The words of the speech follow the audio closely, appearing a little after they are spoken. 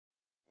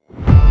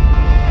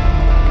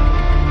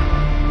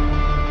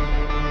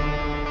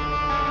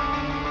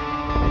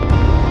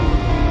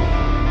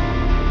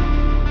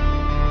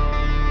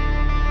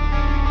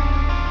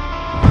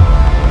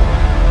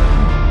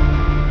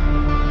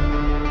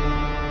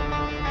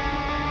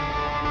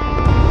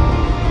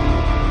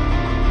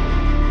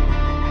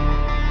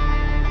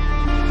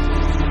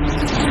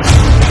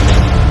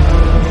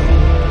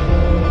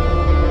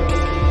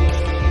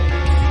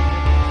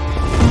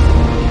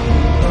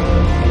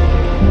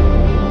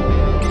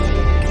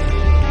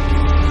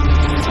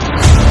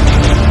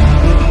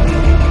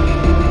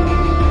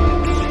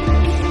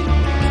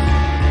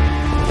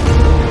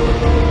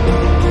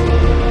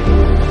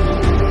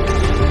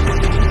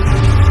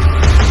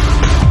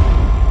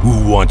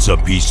a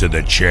piece of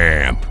the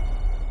champ.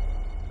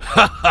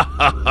 Ha ha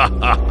ha ha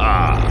ha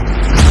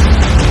ha!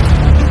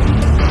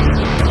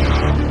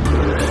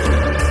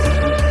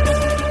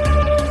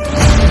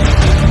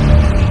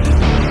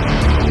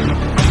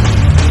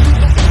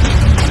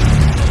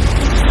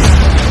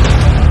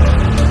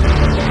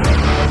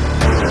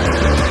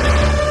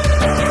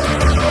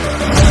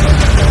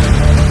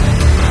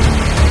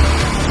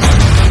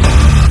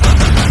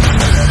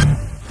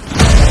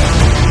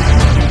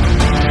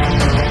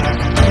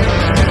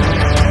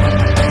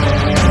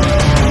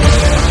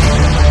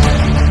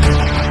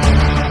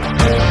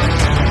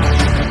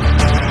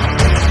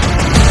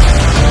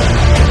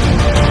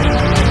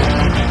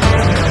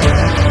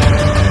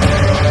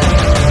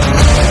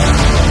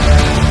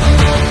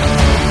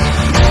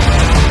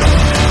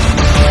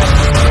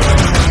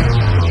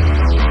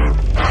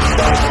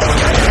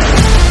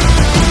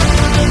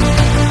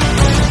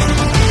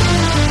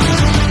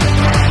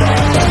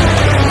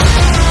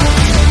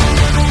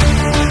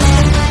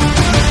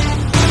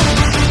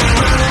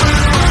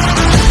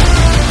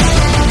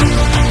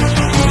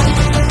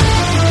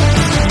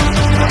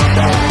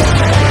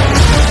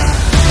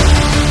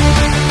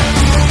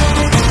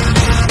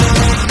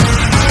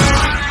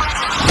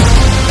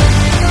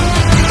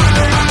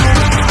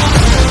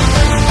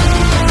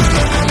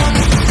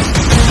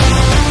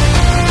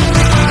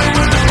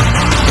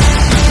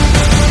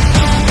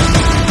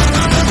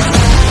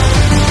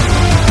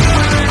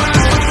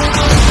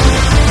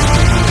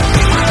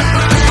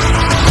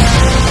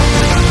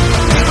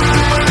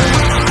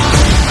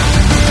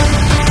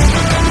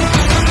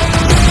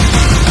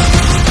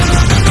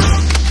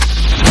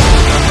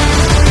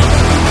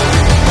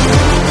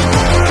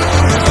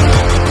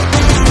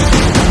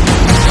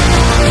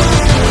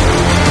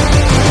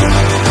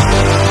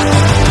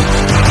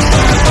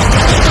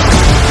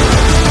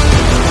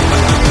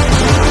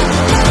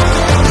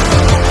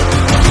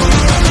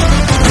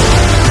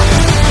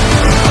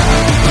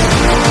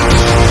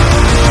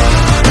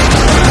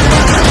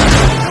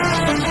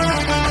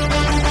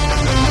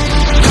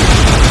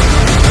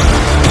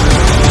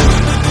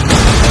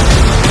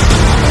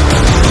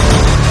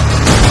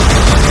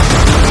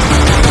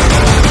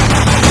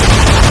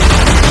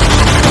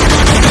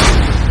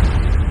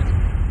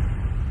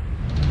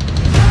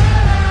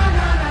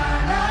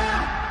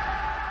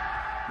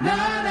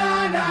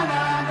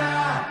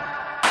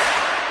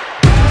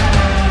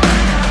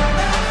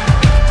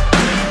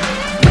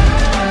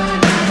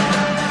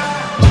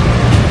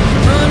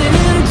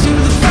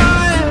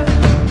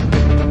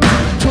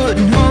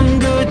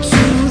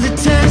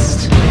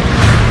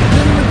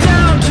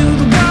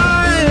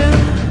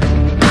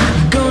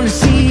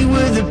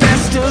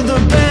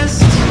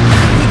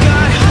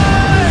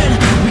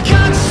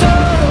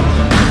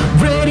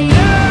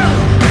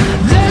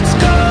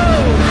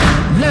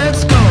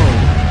 Let's go.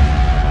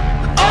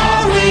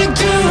 All we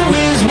do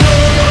is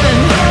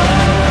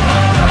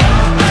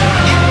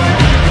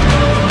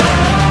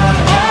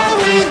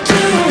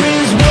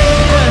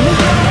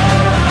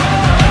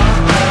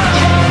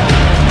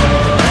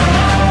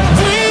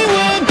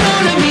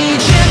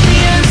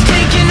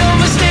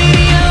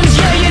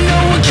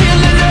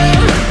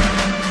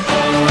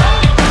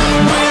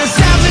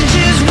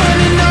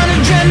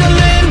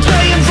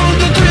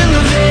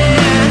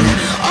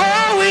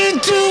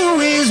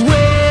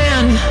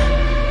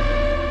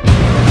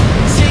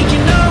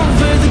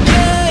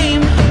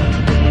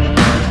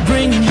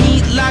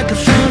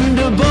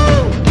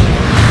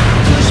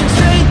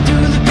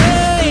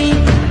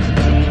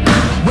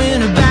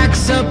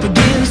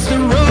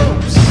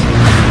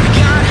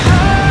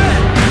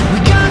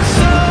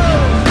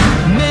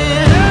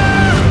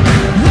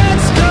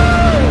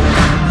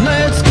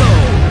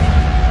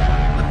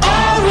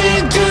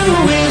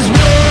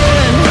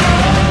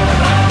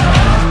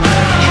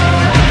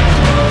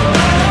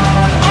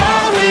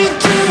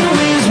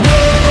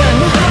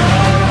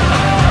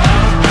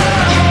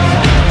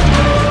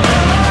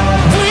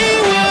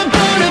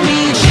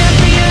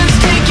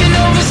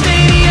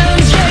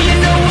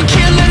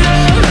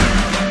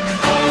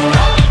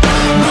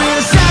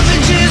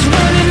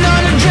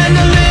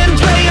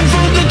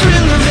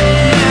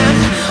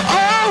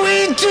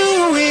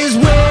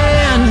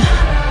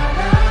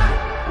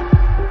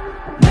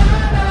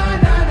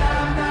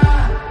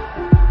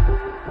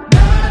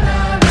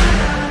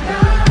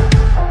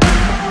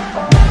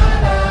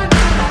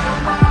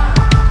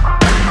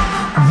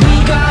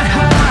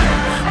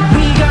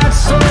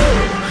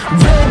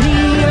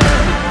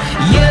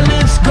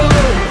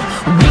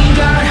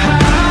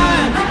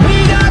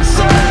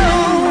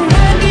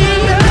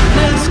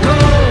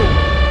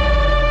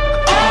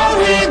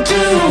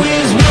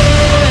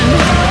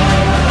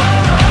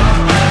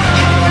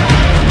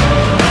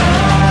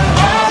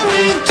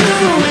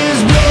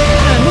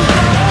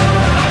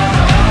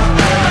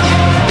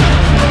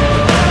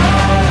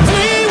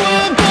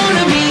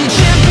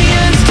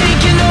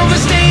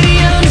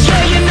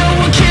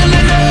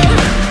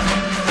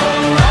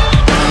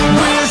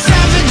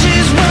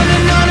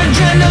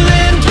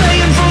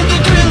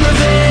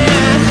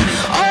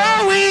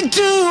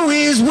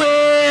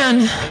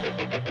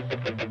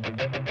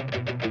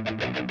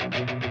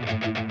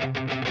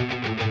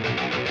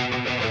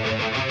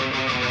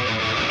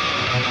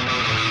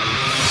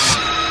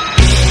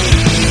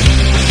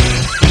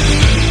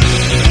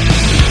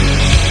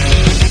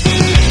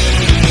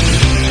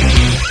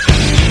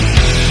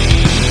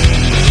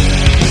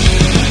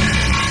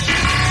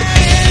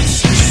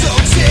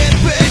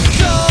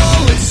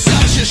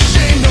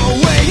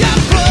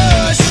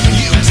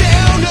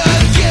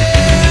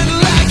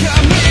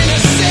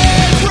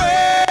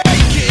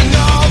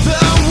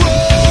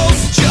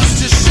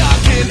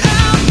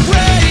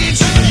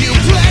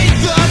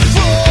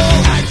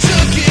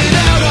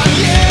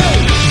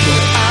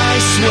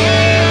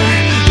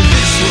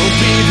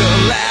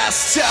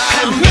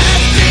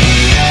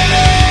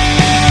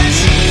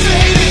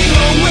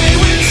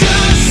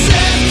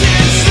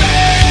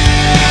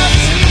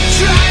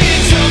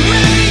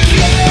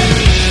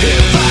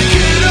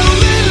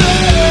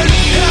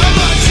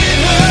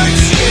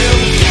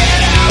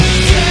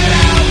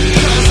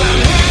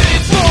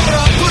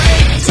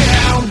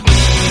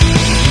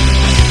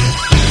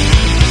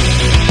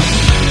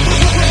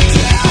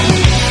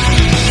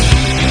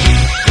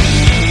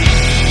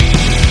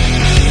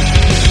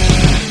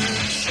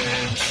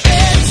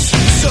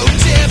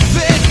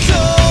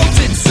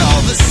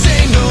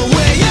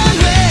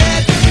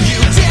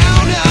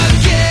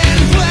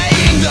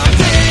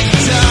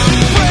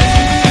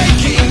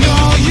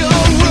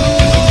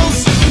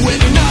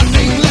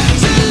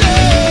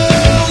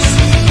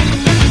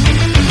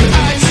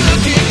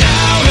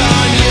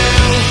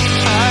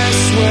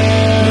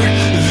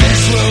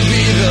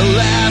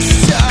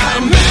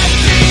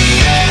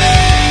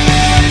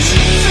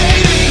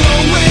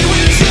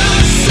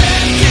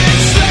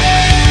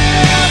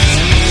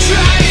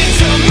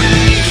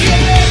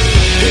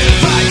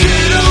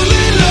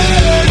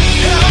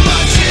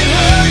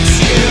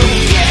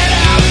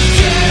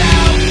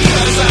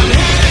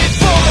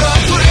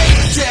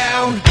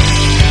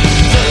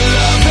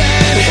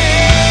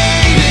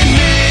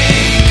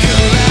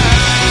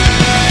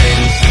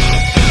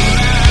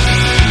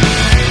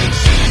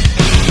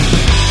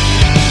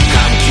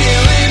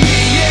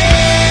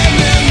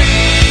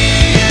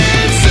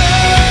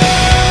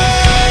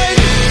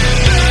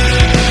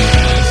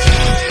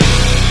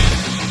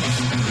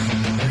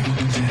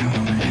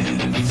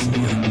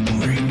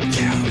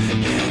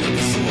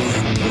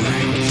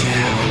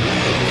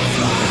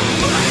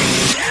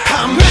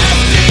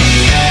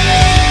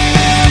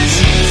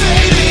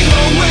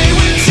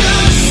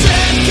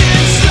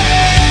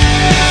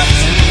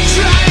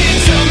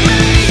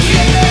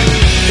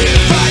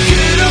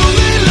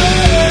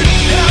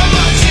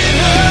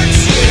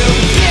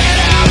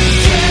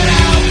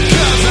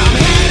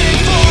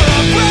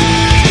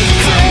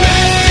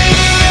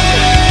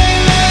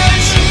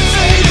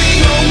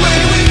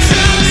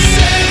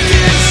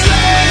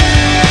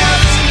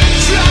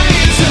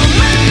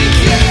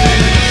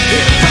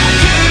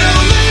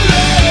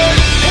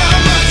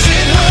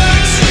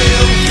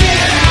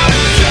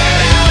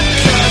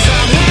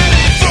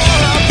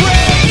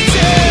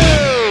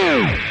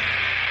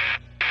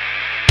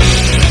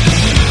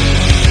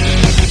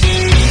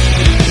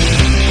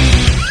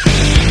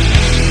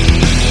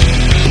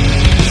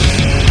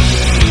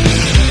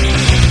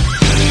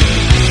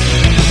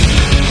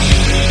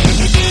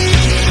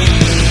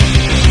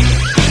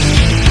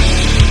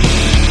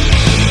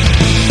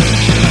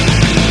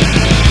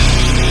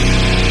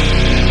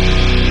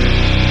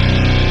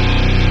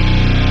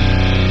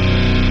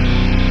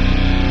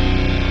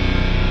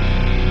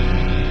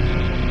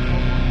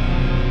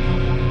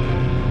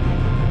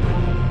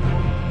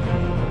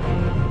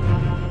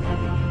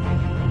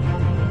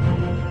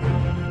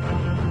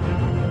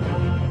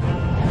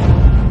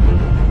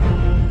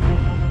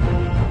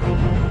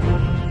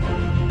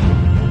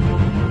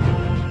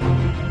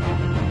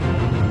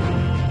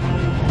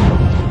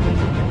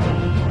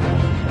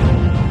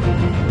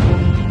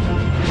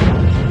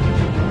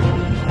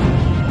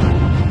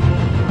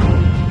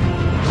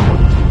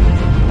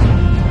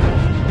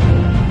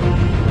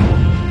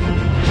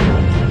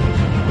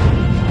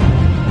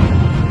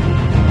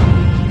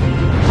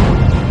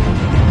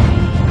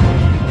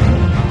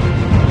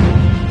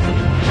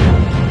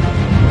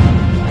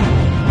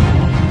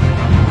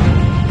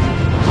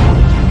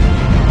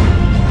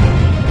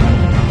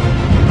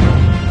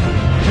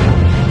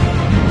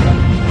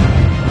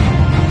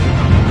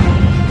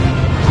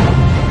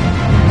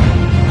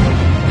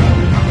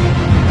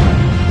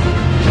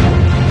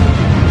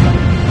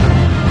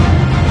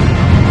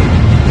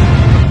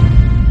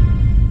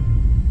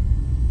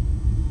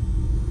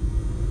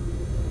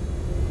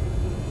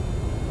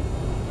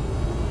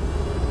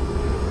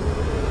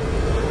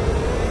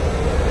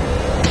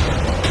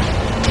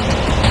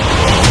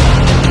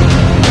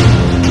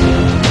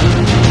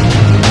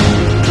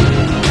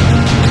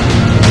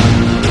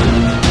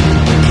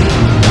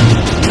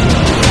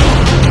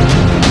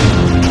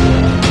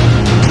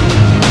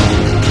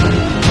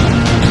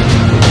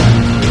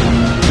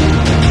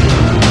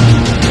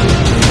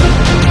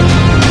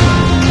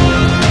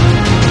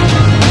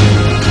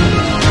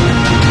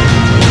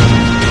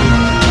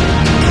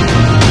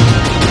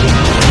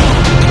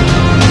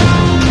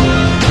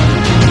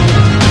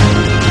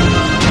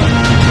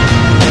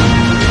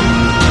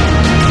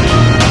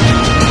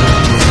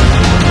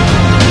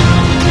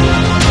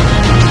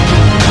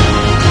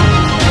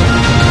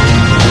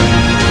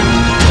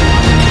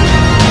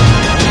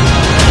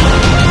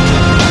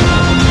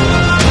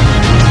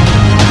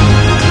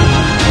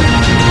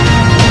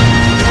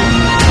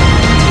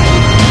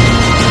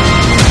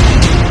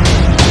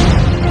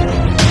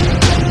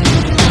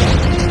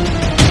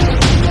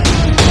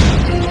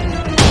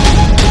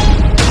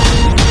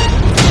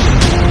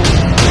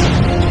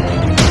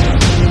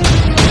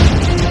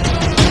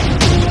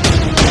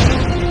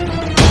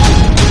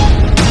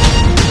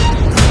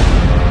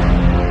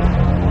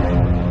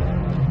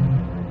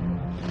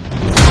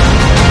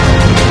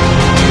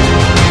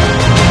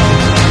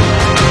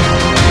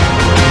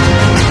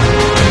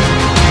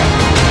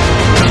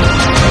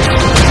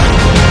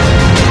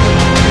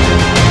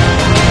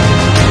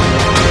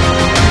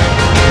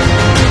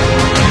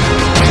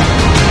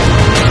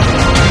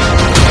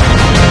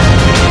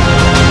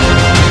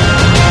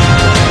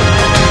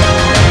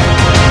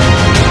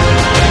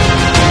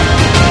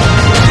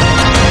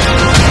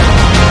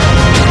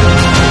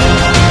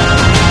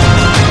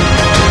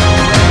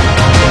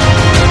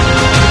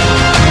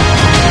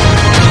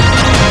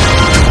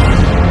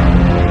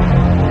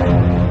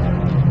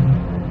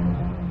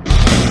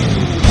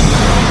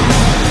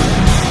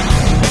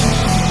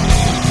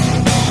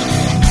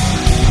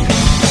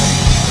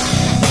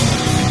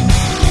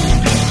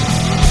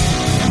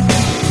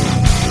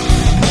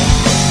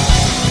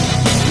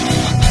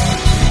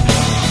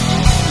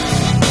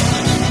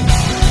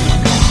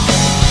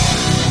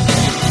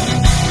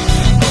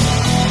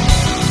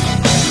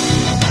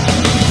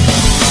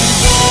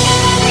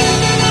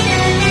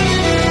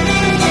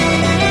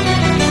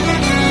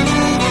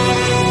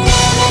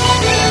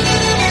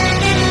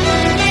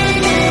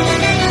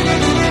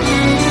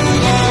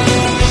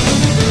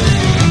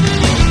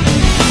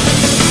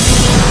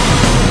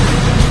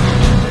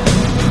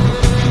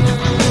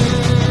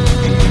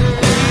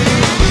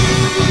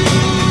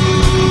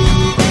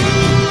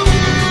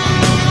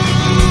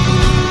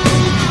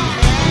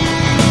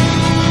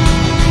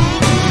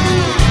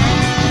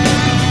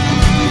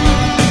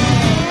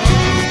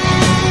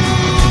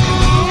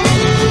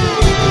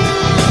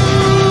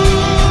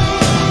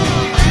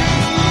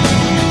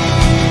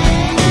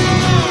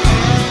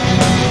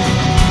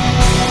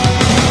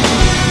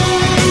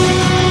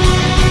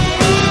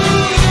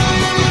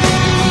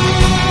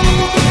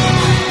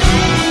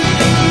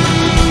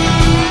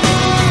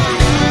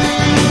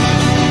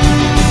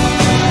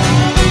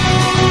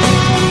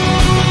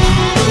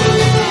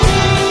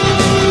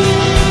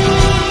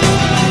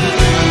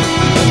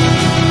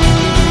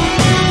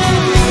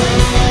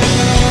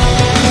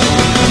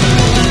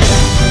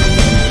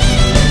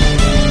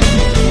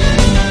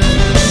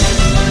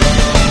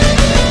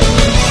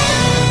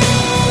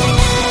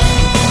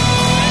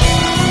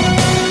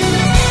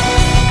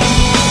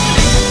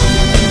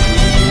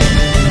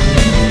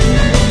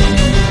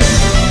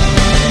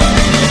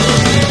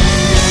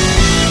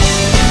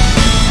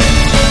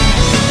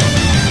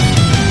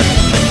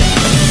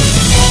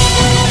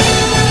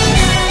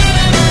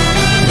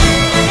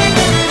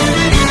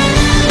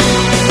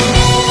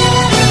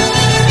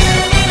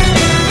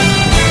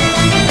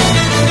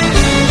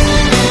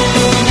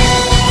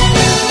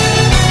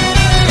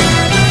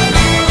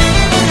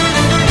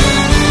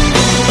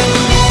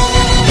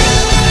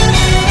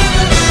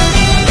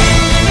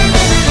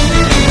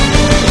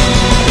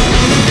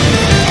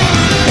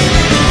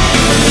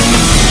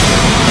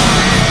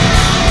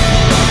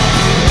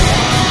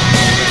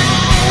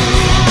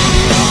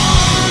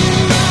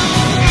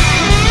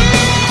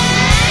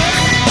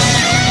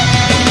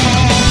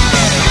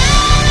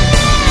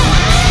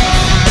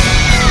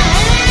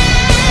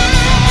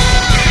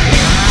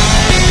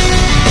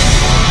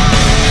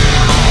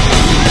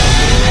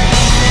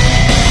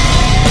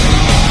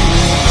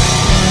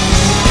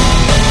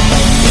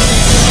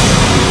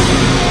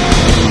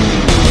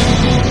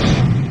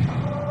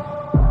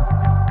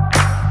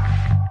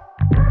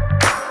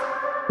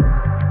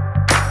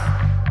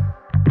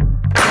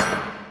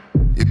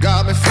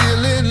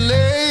feeling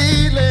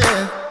lately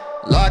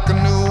like a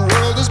new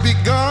world has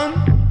begun.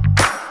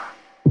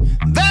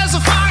 There's a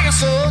fire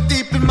so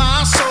deep in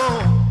my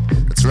soul,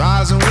 it's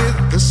rising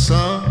with the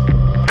sun.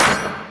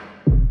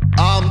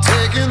 I'm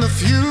taking the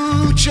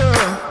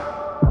future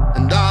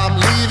and I'm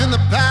leaving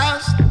the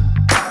past.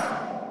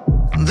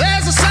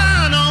 There's a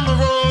sign on the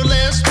road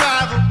less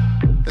traveled,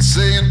 it's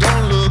saying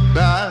don't look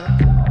back.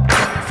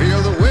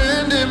 Feel the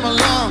wind in my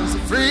lungs, the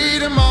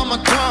freedom on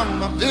my tongue,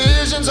 my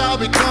visions are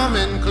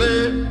becoming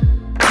clear.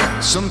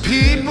 Some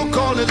people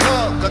call it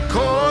luck, I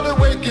call it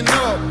waking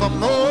up,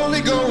 I'm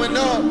only going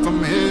up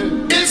from here.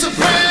 It's a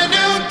brand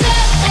new day.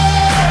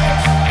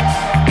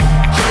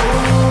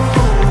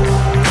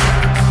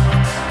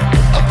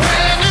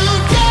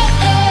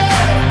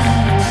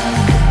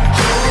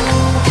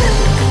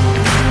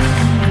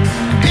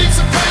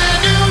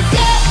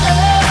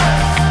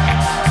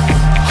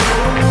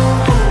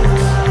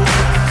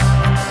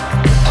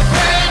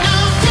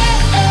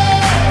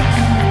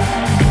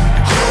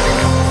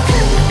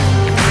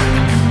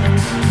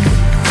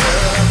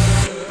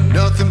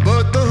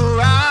 But the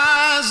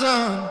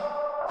horizon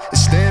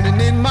is standing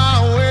in my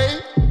way.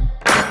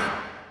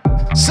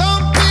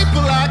 Some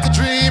people like to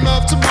dream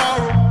of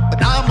tomorrow,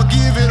 but I'ma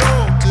give it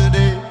all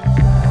today.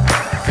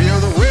 Feel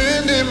the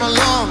wind in my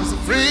lungs, the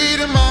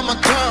freedom on my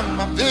tongue,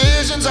 my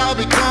visions are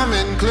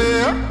becoming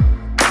clear.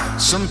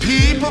 Some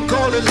people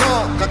call it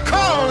luck, I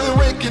call it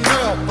waking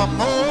up, I'm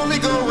only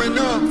going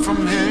up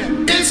from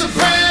here. It's a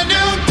brand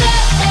new day.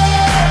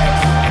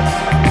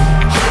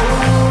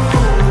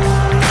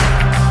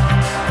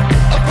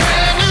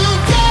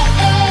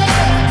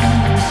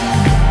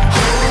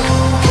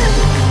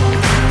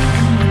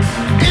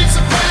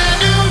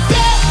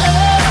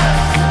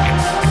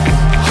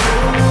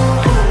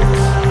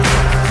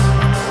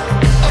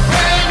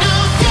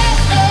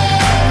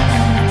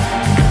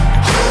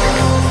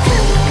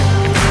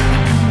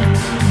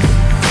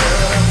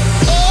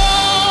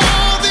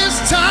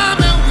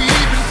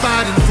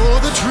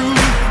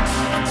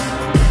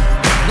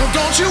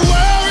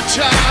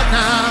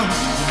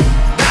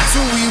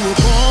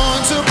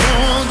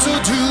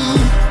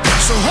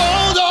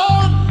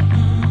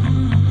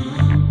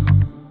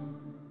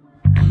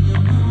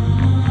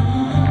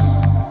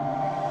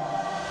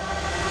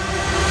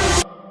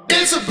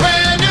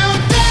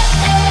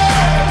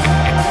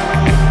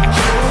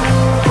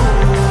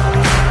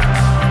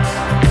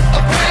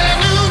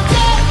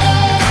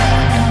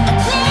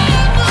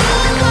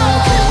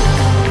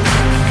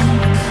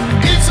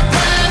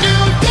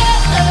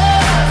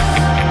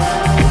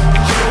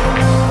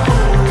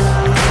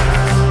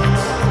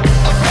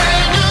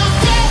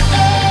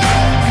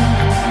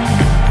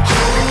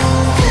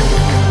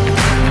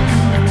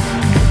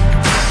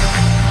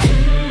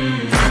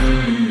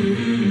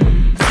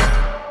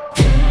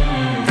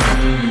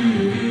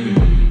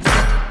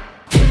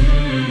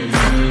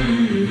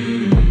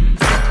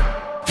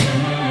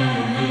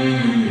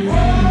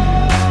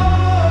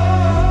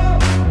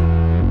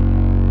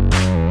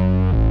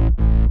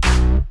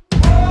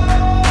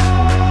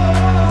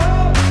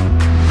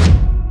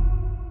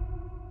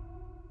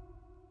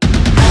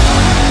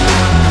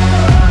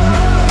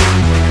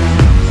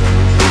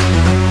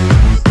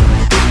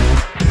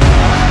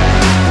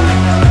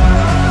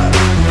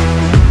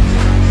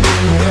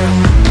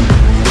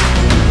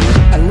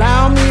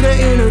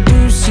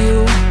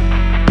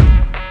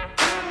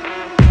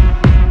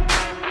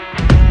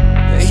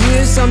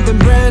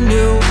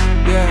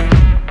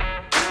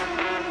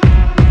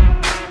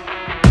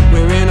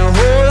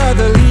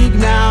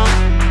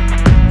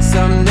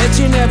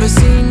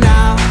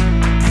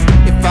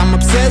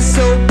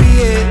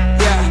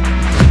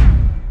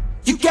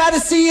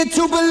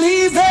 To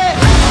believe it,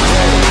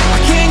 I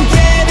can't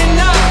get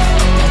enough.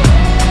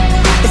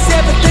 It's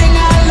everything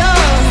I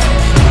love.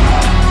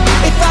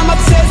 If I'm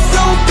obsessed,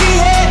 so be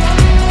it.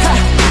 Ha,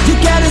 you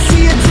gotta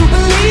see it to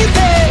believe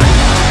it.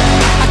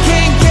 I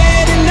can't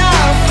get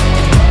enough.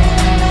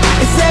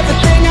 It's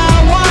everything I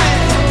want.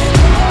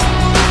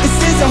 This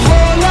is a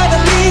whole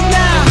other league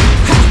now.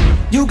 Ha,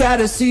 you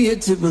gotta see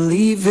it to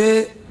believe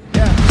it.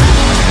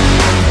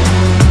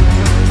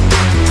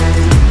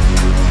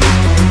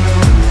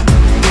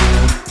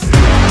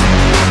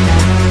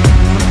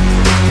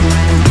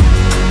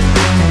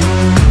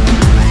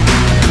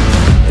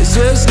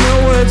 Just no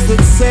words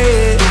that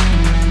say it.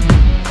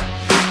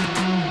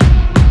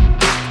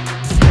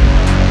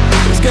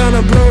 It's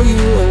gonna blow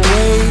you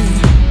away.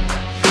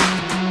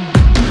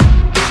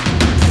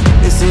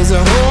 This is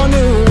a whole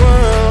new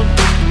world,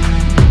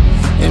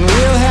 and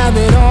we'll have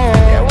it all.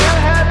 Yeah,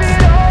 we'll have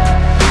it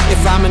all.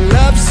 If I'm in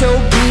love, so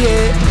be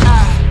it.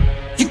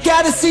 You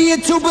gotta see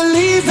it to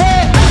believe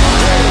it.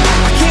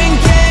 I can't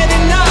get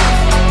enough.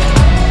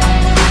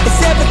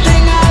 It's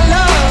everything I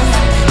love.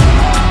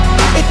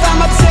 If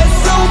I'm obsessed,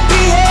 so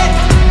be it.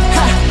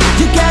 Ha,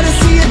 you gotta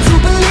see it to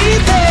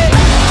believe it.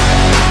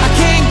 I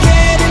can't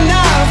get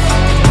enough.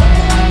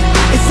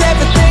 It's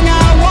everything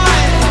I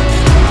want.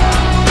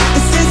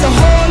 This is a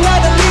whole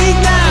other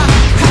league now.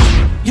 Ha,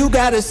 you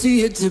gotta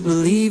see it to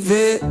believe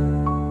it.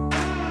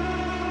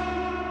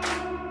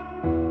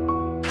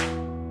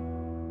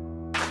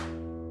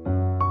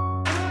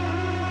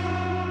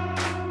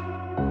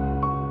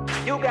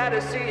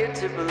 gotta see it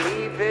to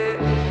believe it.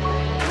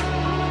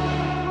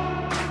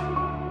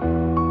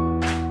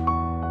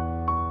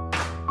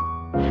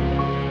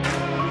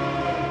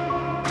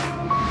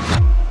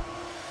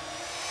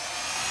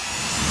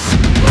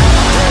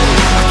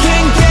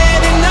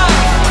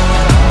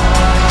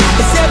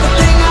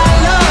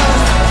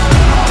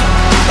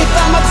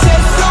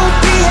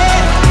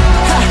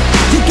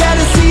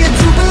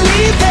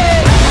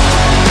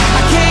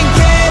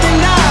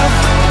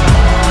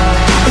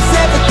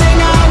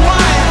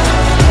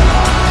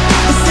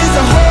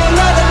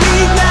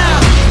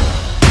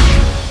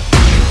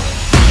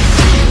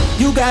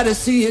 Gotta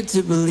see it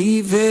to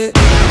believe it.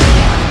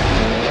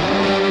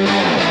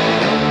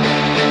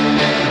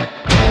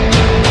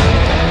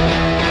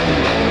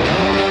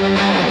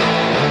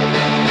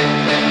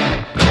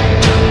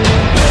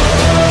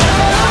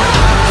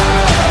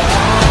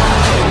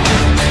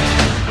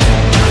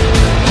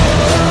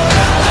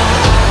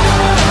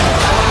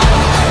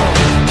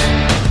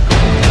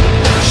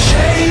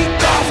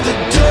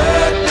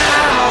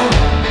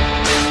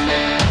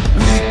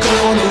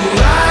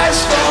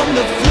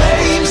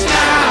 Flames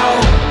now.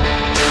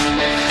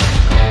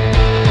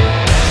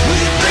 We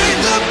bring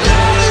the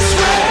blood.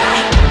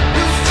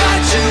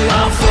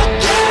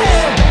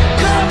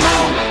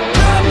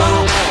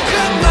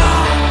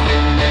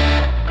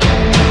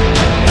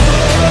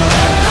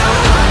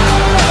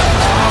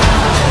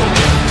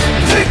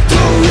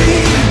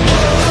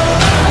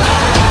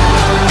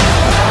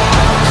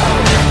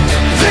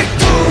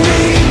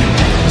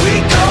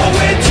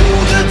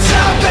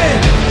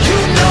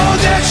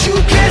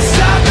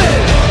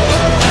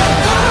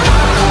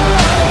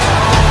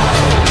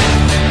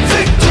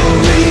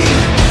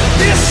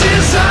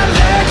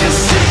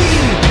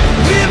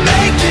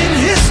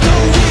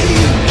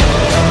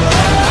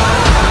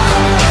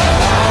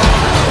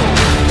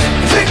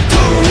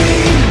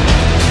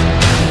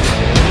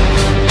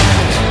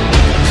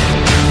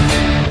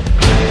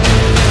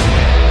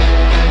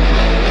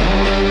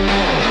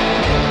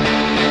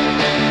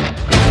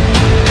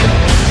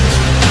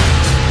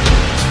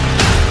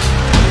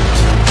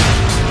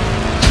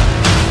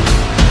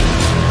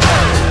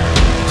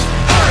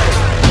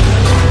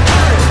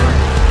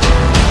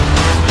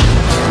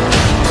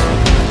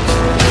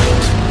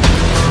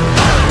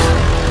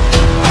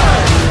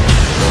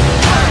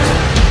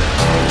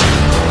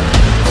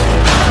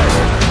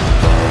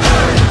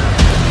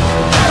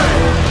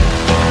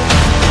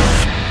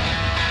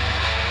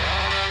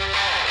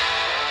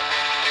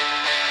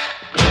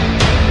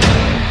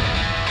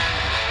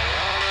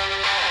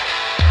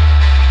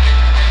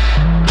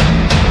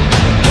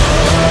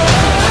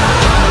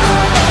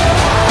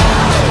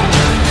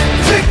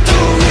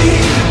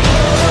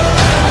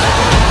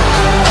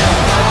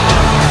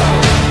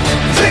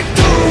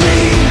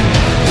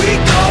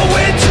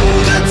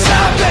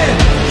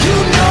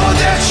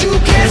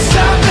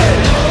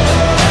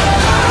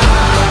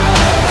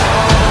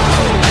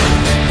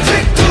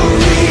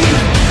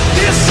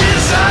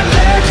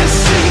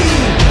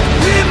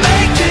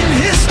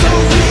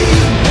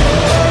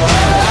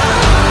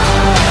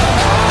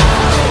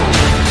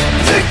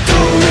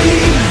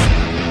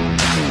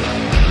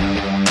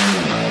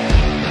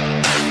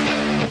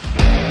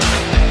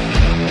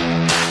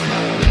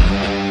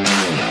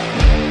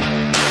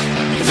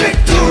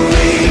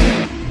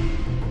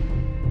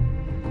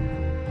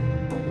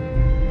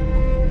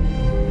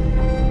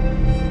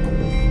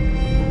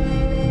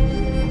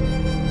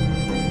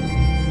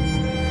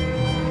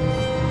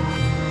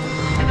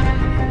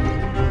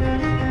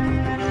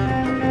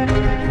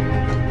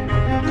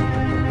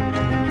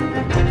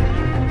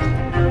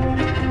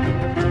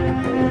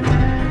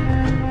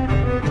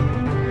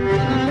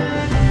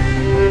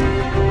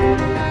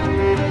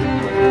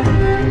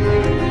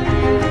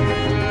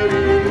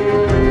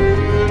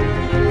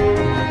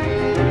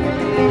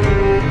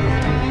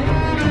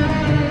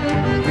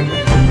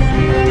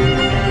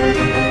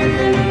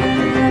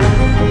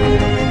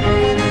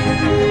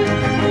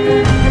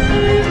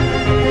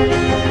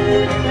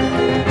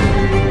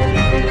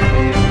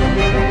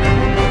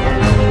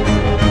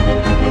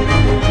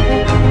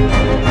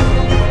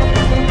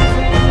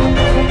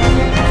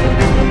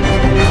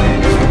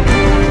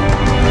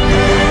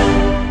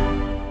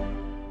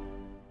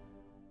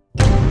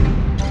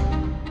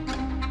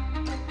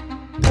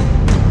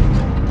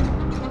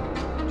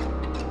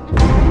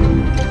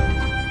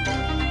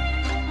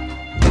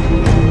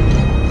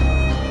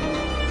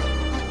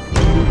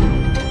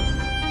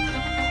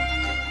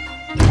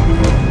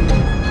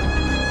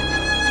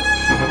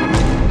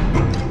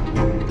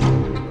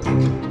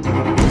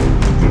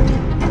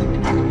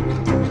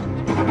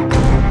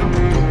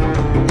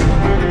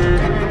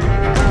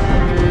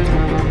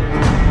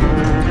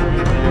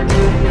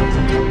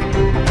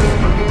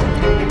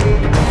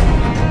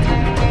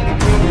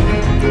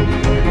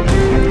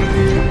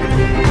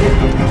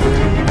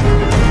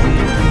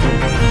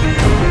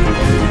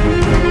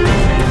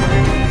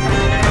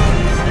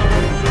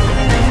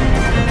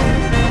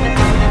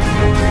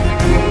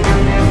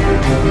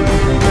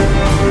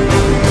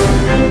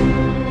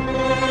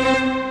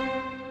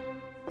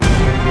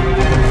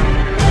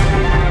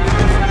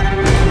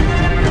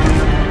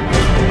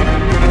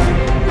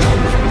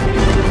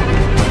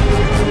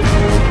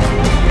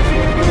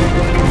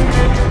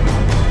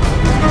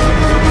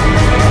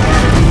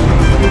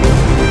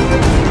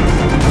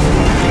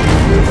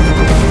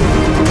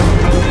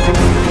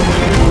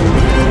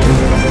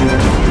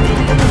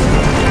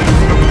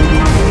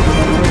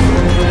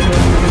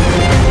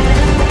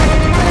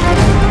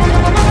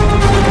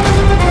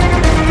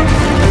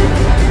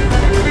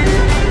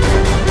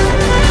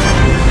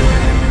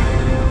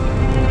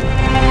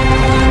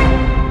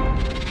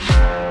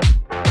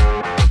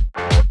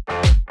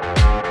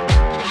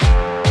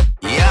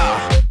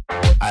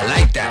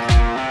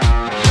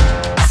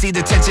 see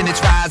the tension,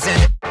 it's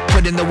rising.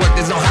 Put in the work,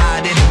 there's no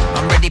hiding.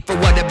 I'm ready for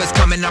whatever's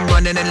coming. I'm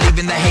running and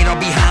leaving the hate all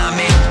behind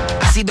me.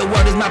 I see the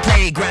world as my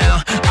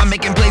playground. I'm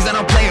making plays, I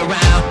don't play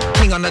around.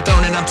 King on the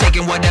throne and I'm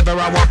taking whatever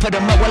I want. Put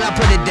 'em up while I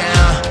put it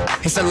down.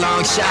 It's a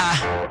long shot,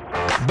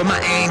 but my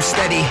aim's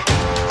steady.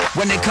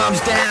 When it comes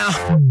down,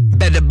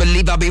 better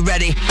believe I'll be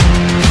ready.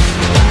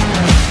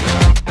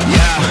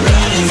 Yeah,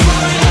 ready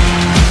for it.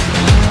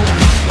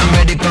 I'm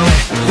ready for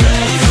it.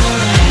 Ready for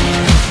it.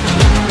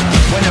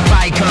 When the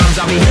fight comes,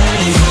 I'll be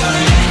ready for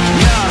it.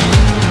 Yeah,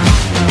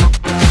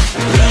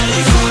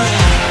 ready for it.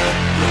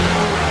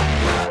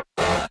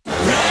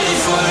 Ready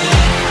for it.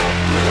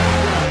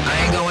 I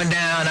ain't going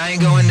down, I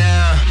ain't going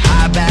down.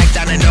 I back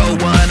down to no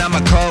one, I'm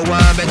a cold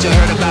one. Bet you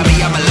heard about me,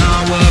 I'm a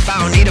lone wolf. I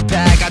don't need a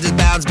pack, I just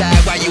bounce back.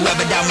 Why you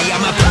ever doubt me,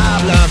 I'm a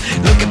problem.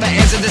 Looking for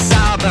answers to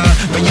solve them,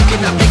 but you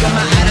cannot think of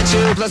my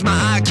attitude. Plus my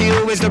IQ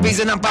is the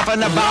reason I'm popping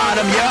the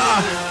bottom,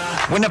 yeah.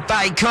 When the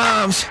fight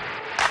comes,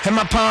 and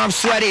my palms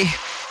sweaty,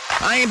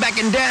 I ain't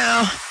backing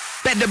down,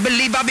 better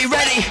believe I'll be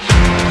ready.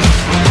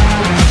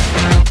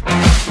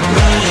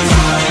 Ready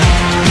for it.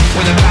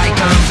 When the fight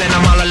comes and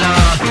I'm all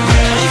alone.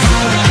 Ready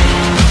for it.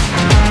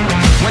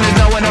 When there's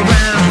no one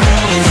around.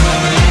 Ready for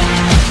it.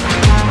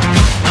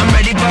 I'm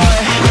ready for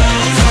it.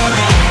 Ready for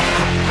it.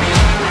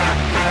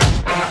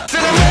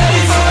 Till I'm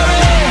ready for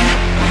it.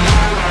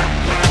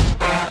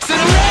 Till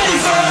I'm ready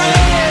for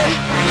it.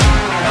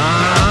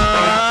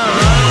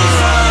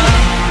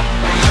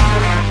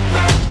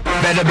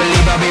 Better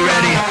believe I'll be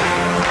ready.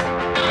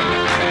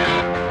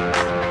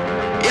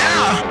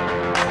 Yeah.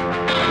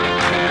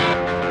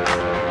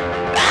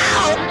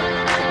 Ow.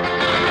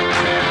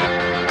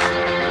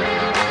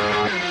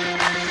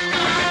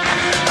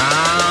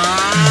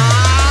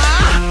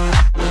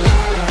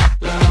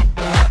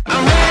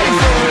 I'm ready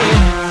for it.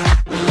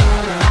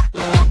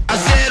 I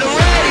said I'm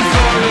ready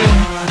for it.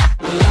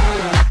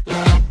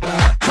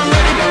 I'm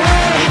ready for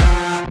it.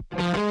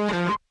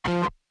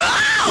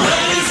 Ow.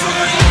 Ready for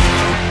it.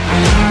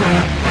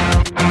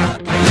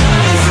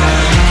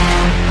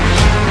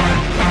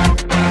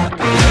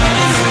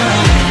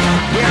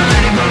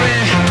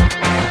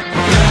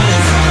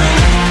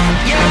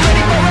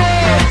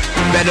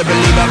 Better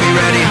believe I'll be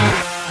ready.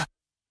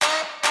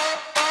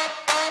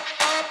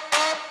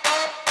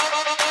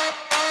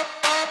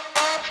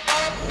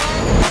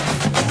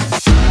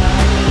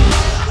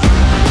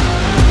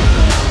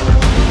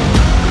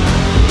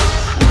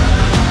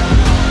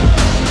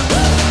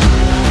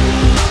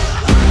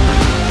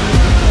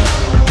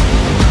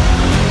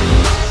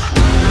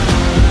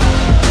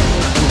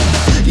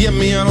 Yeah,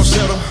 me, I don't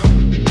settle.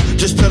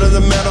 Just pedal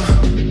the metal.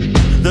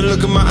 The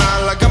look in my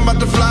eye like I'm about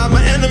to fly.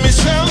 My enemies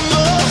tremble.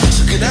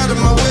 So get out of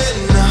my way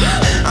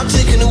now. I'm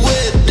taking the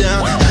weight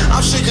down.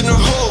 I'm shaking the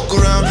whole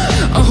ground.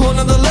 A whole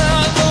nother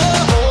level.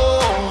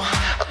 Oh,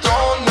 I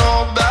don't know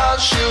about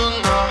you,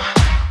 no.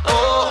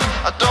 Oh,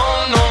 I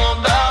don't know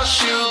about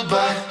you,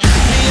 but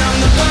me, I'm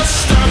the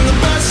best, I'm the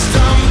best,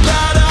 I'm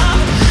better.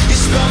 You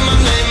spell my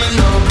name in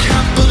no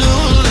capital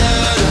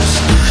letters.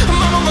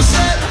 My mama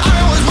said I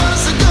always was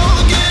to go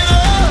get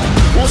up.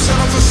 Won't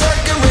settle for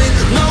second rate,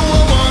 no,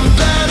 I want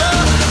better.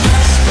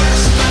 Best,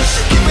 best, best,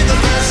 give me the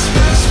best,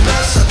 best,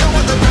 best. I don't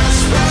want the best,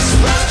 best,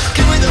 best.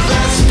 Give me the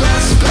best,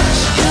 best,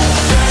 best.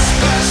 Best,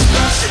 best,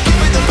 best, give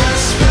me the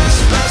best, best,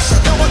 best. I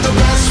don't want the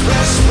best,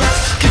 best, best.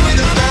 Give me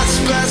the best,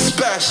 best,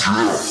 best.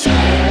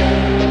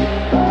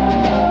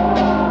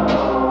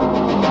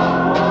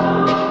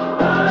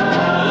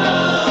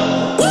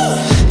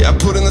 Yeah, I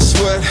put in the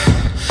sweat,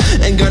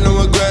 ain't got no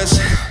regrets.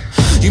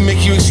 You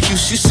make your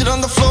excuse, you sit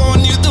on the floor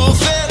and you do a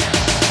fit.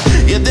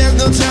 Yeah, there's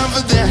no time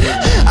for that.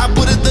 I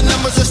put it the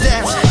numbers and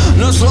stats.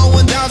 No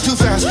slowing down too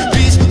fast.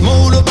 Beast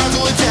mode about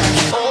to attack.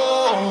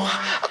 Oh,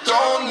 I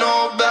don't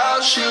know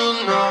about you,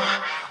 no.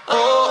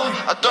 Oh,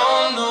 I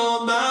don't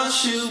know about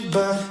you,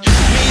 but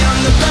me, I'm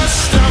the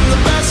best, I'm the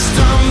best,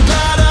 I'm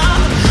better.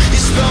 You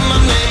spell my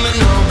name in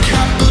no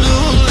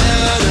capital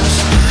letters.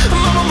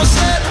 My mama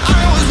said I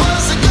always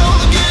was to go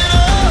get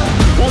up.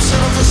 Won't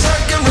settle for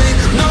second rate,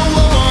 no,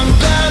 I want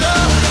better.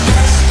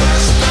 Best,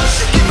 best, best,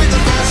 give me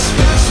the best,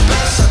 best,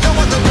 best. I don't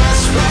want the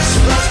best, best,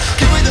 best.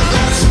 Give me the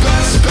best,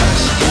 best,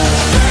 best.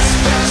 Best,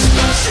 best,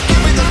 best,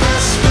 give me the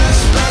best,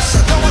 best, best.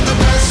 I don't want the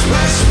best,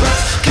 best,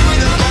 best. Give me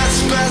the best,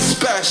 best,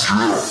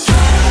 best.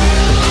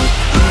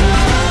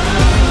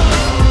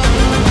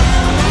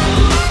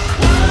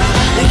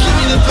 And give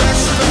me the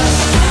best, best.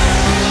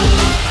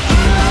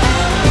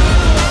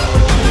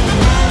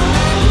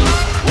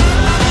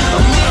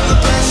 I'm me, I'm the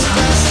best,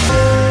 best.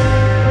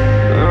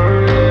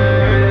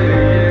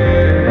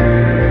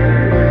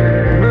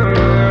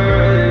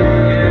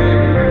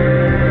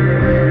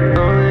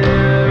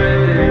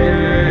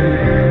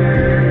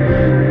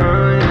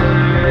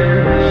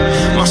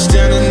 My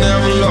standard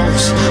never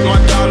lost, my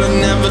dollar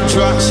never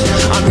drops.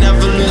 I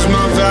never lose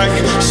my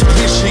value, just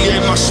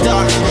appreciate my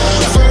stock.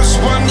 First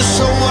one to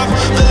show up,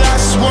 the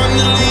last one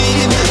to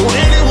leave. Well,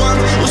 anyone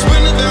who's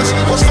been the best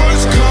was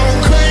first called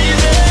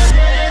crazy.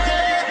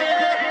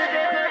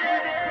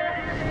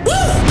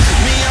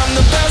 Me, I'm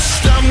the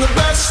best, I'm the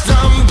best,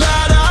 I'm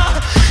better.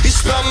 You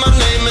spell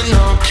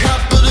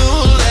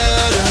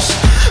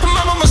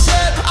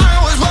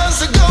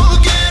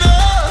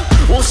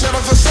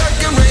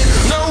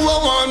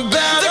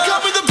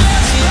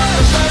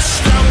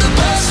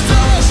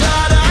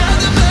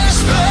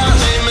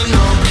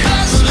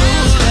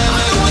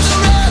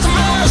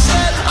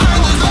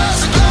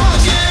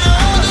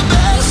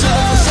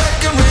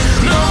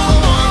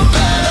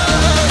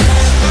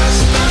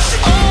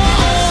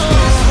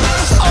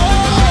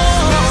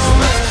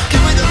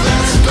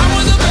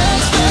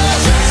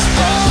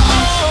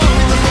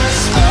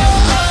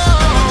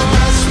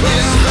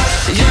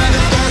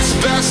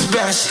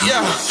best,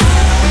 yeah.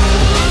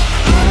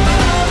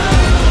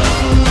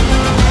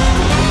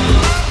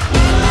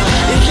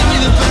 Give me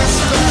the best,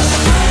 best.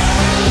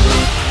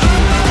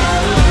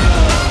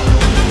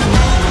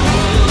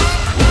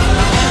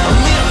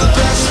 Me, I'm the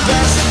best,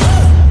 best.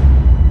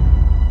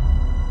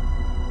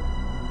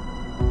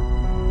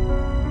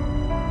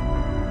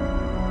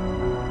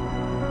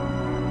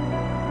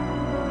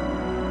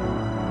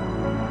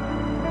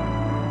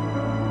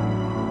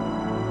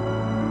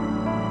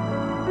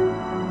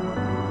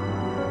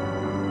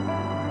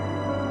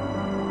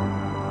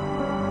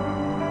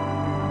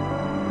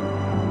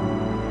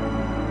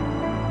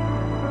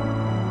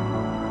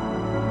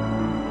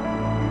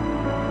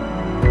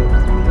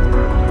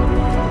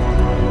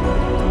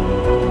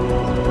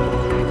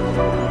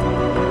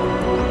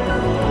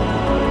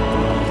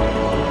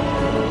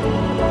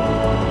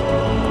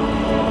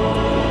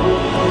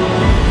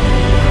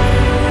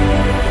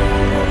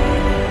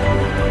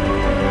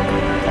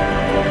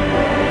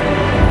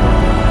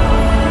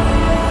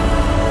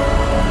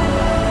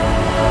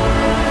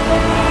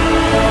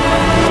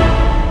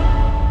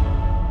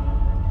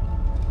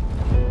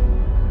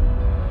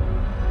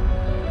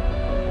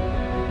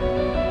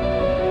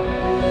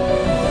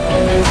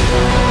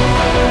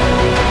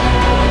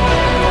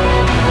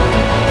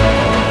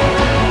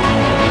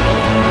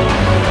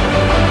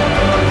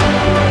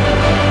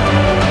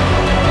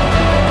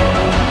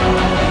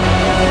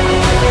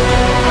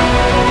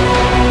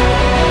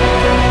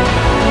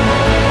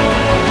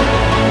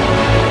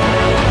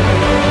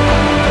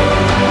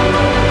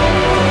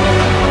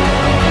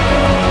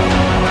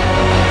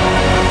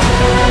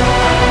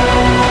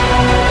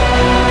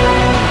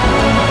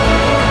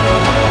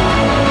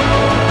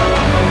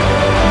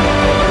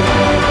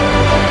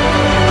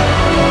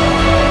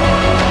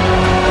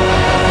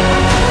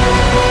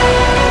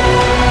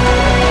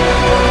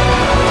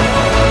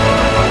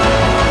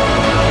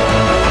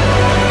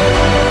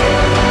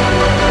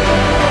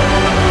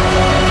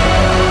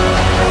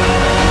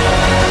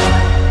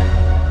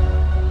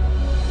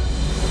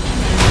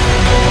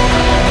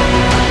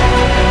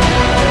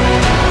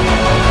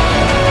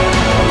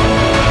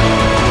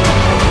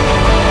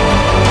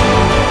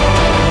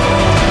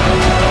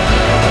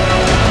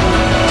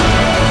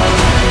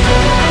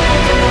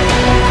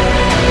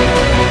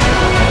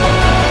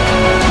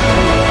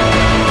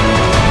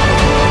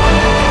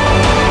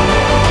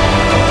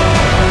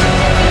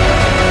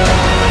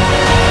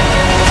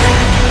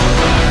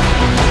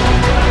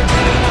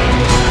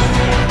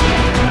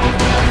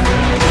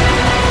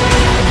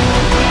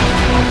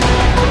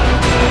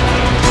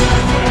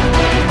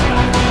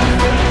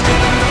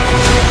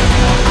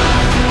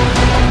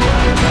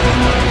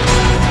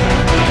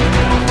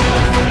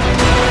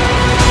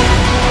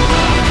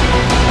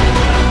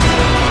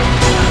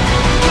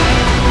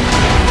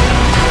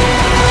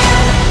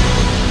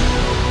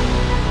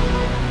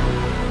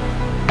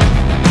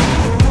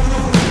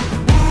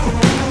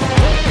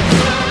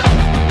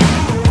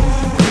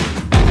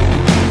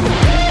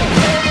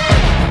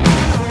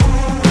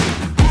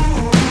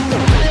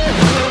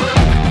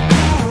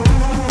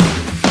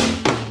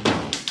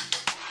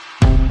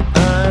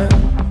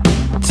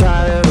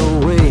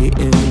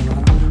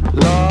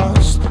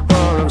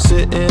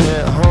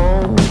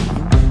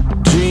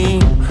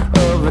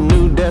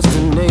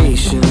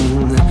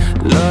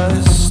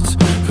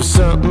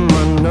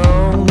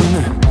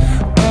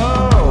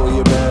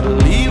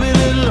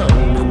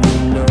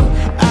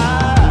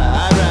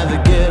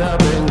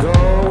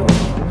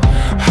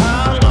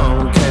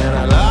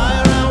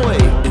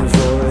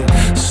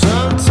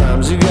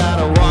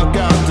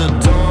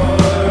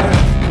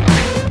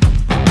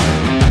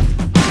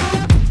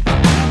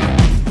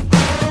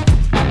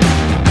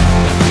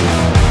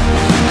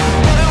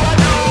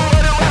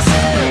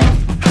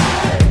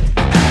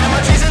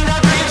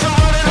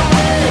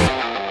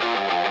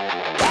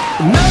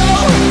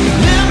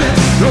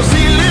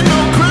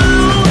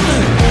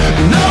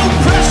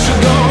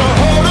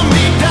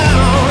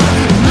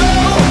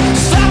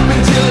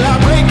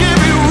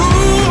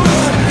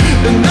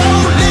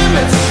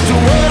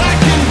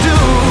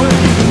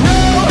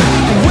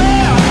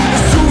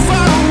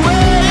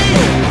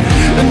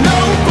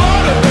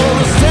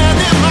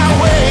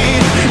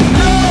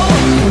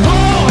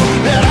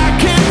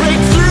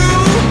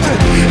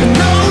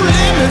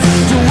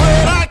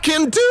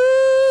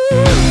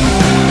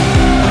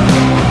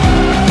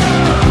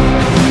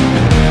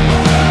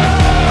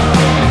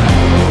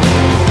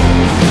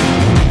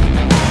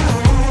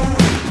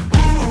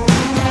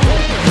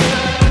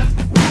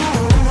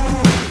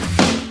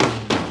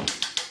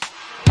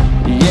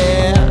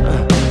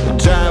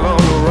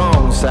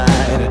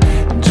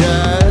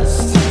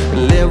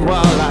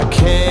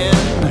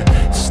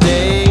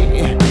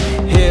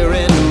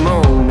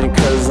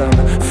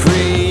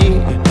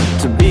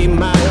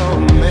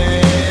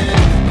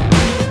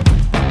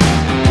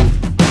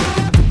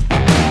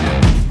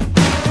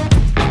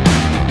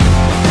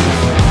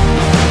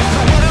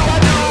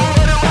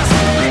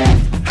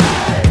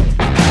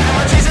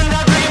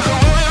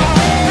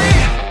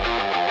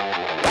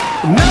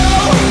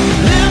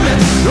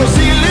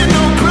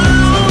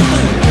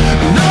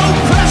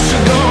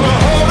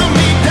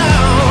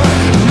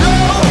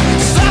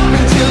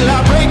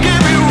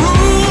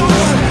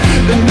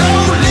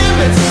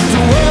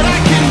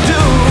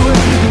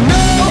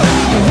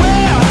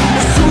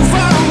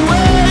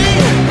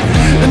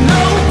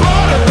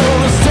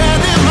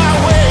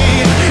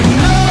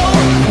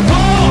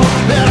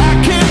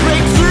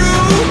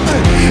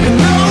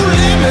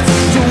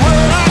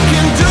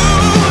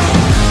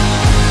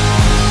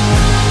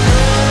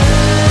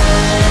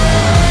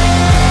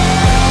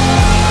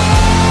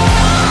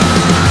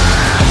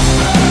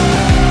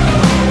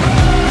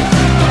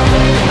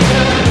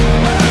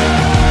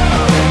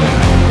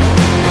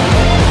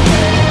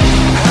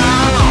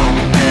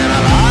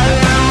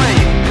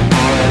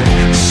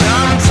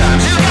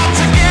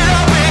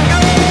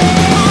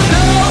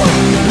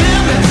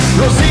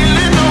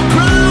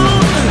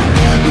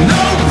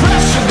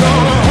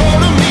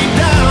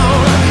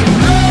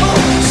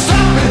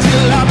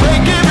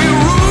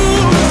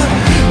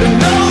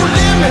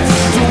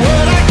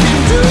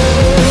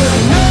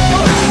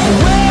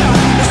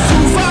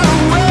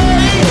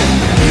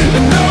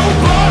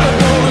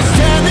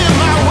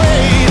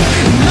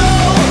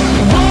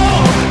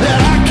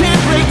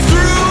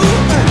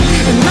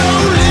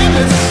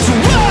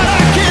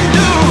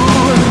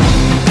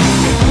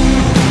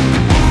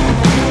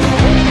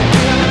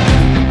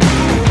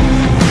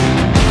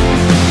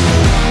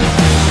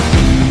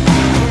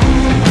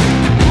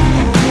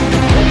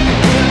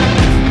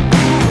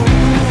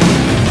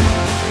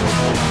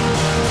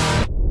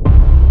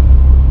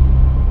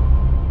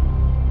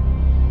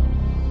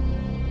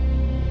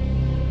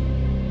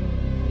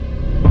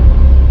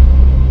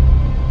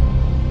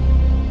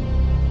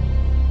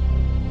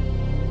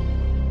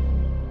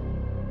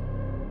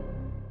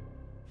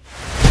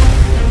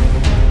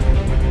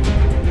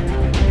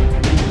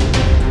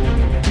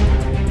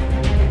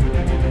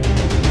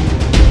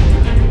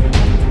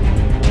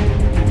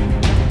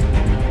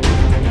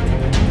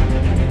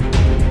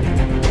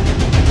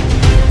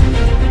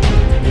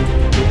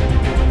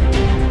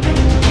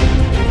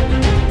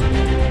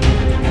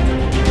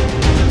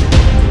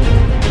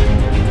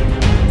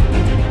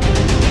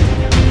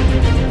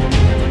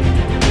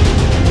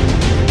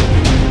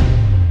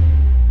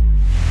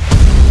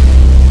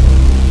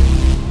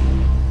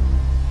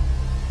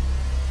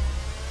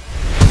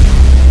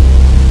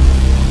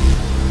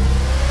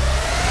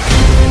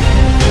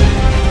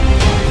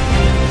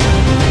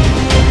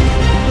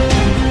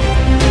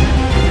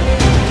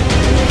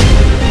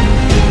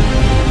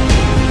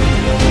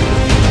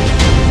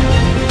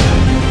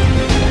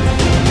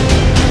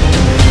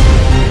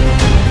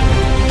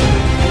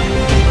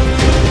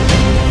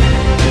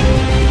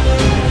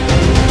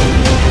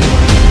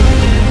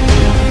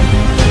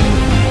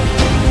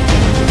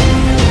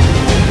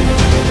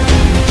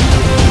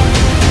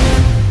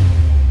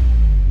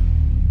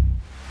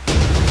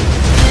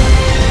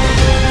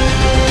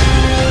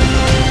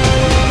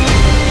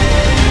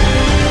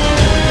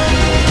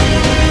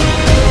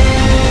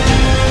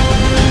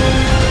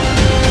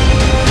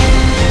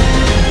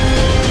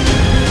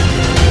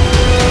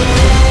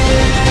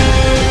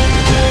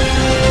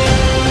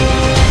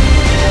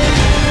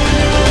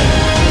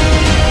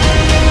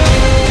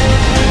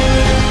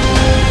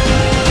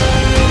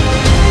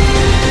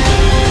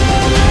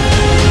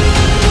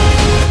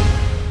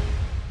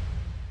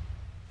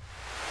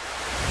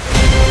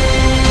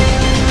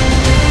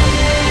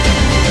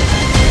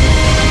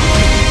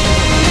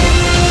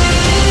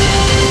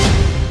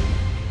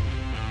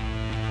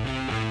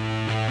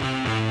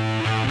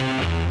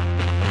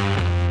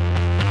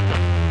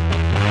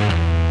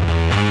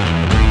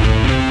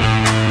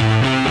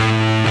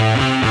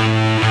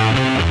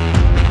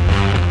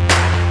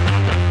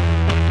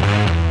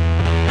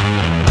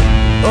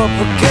 Up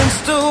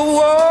against the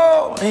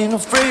wall, ain't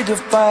afraid to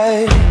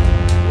fight.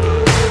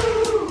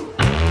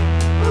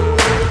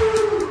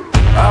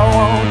 I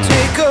won't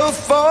take a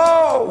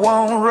fall,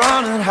 won't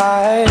run and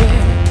hide.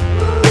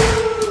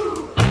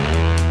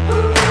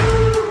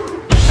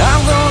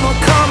 I'm gonna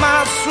come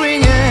out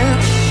swinging,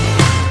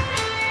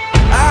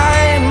 I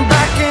ain't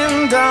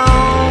backing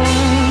down.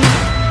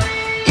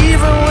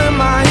 Even when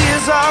my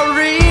ears are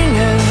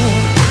ringing,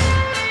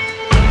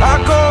 I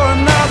go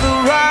another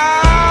round.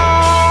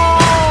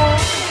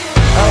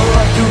 I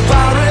run through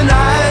fiery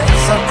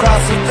nights, I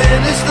cross the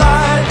finish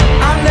line.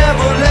 I'm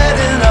never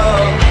letting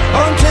up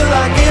until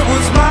I get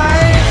what's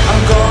mine.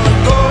 I'm gonna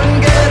go and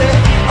get it,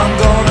 I'm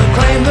gonna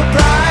claim the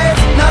prize.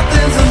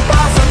 Nothing's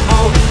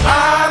impossible,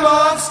 I'm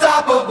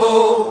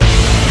unstoppable.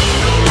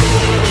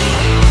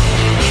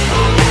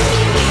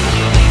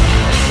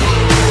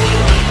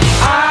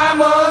 I'm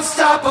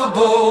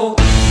unstoppable.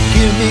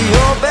 Give me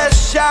your best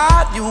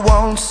shot, you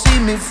won't see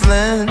me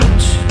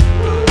flinch.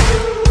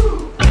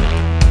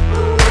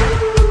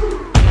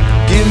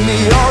 Give me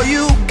all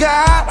you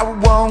got, I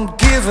won't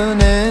give an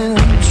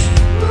inch.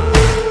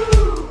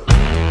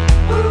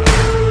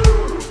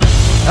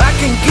 I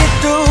can get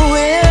through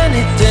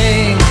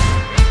anything,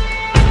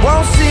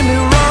 won't see me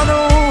run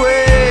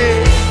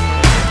away.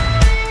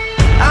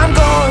 I'm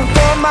going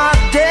for my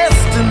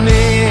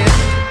destiny,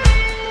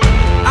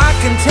 I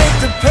can take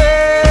the pain.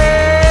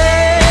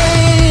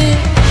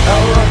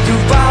 I'll run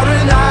through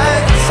fiery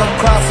nights, I'll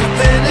cross the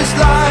finish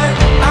line.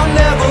 I'm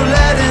never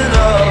letting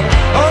up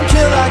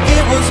until I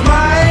get what's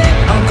mine.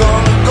 I'm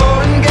gonna go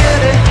and get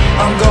it,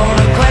 I'm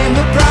gonna claim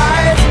the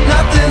prize.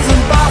 Nothing's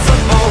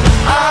impossible,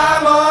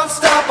 I'm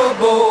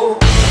unstoppable.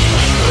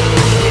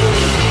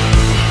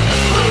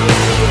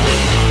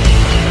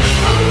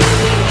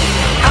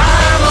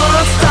 I'm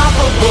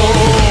unstoppable.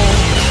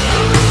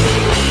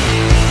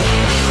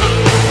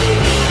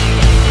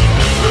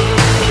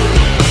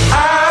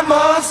 I'm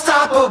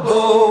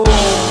unstoppable.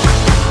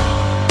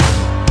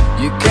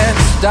 You can't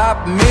stop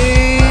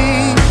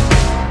me,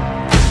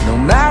 no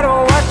matter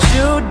what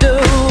you do.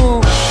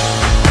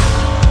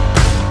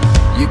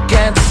 You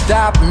can't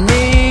stop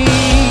me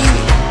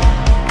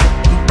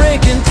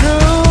breaking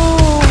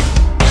through.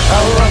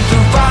 I'll run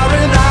through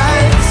fiery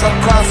nights, I'll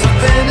cross the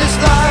finish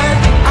line.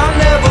 I'm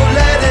never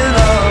letting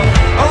up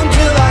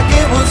until I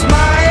get what's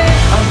mine.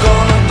 I'm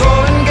gonna go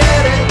and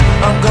get it,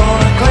 I'm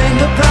gonna claim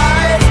the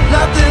prize.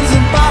 Nothing's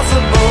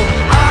impossible,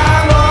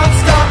 I'm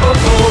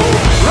unstoppable.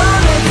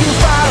 Running through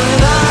fiery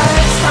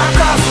nights, I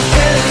cross the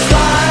finish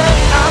line.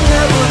 I'm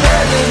never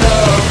letting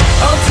up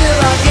until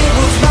I get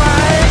what's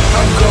mine.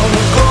 I'm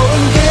gonna go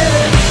and get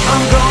it,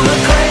 I'm gonna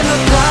claim the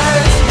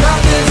prize.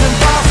 Nothing's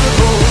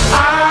impossible,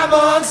 I'm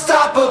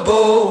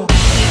unstoppable.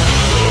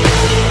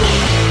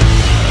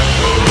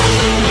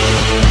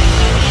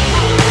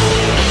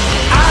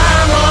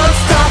 I'm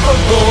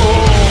unstoppable.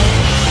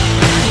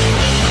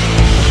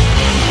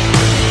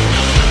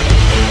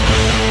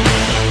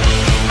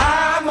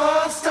 I'm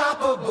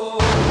unstoppable.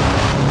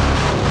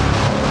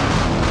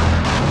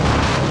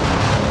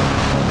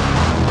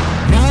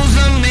 Rules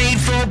are made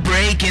for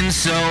breaking,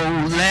 so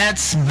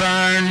let's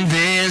burn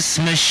this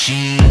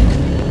machine.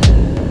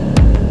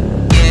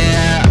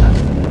 Yeah.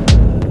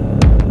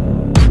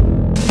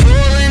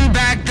 Pulling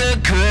back the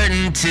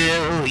curtain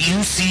till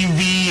you see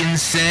the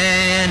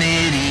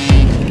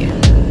insanity.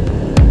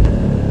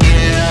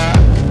 Yeah.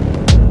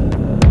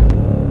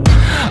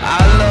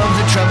 I love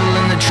the trouble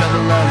and the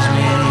trouble loves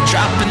me.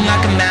 Dropping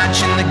like a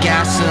match in the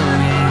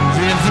gasoline.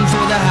 Living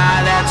for the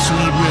high, that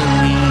sweet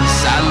release.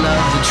 I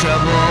love the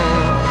trouble.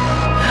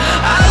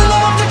 I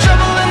love the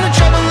trouble and the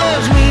trouble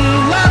loves me.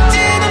 Locked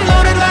in and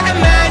loaded like a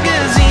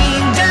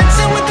magazine.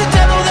 Dancing with the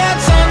devil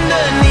that's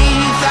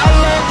underneath. I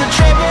love the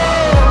trouble.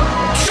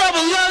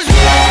 Trouble loves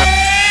me.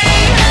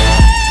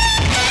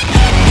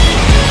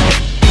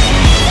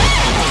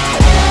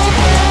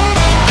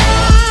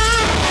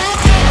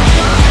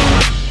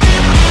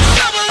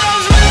 Trouble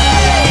loves me.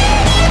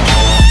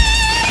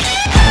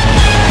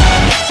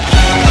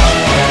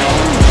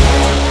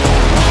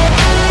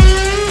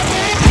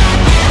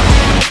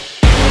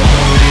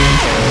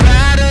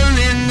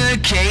 Rattling the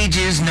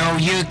cages, no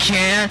you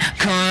can't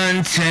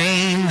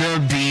contain the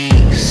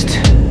beast.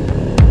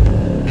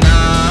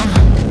 Nah.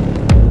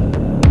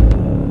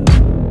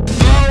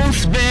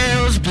 Both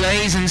barrels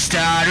blazing,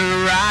 start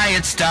a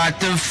riot, start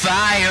the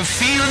fire.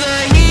 Feel the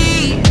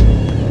heat,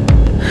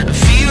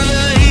 feel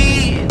the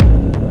heat.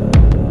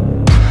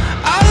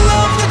 I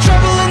love the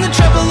trouble and the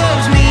trouble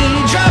loves me.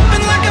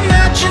 Dropping like a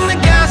match in the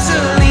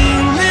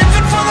gasoline.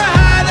 Living for the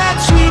high, that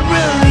sweet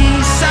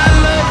release. I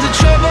love the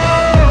trouble.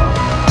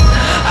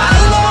 I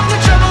love the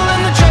trouble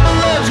and the trouble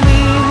loves me.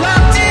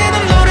 Locked in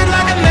and loaded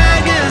like a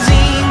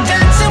magazine.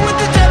 Dancing with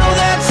the devil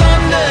that's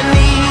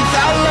underneath.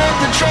 I love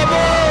the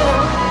trouble.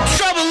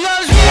 Trouble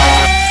loves me.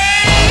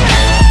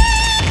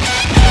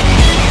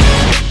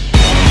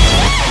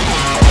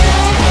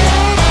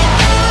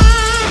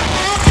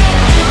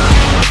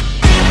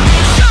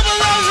 Trouble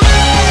loves me.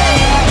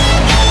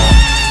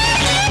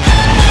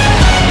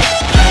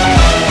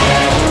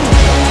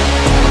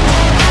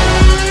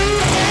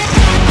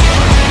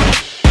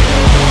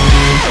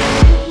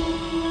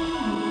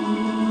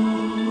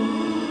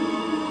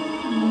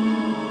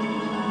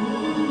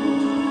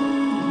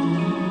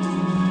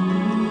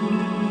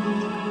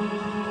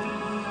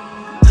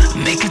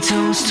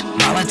 toast,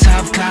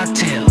 Molotov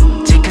cocktail.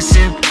 Take a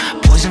sip,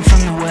 poison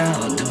from the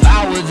well.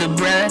 Devour the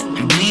bread,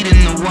 I'm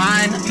bleeding the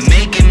wine.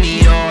 Making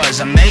me yours,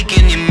 I'm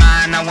making you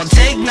mine. I won't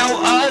take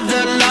no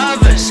other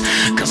lovers,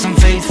 cause I'm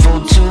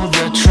faithful to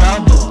the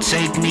trouble.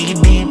 Take me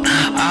deep,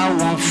 I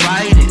won't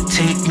fight it.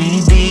 Take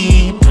me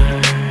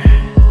deeper.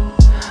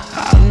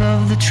 I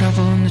love the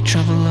trouble and the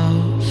trouble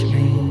loves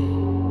me.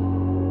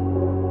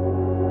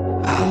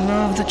 I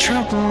love the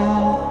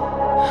trouble.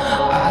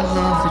 I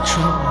love the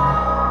trouble.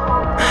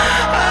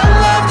 I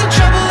love the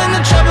trouble and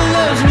the trouble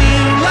loves me.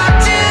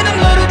 Locked in and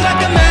loaded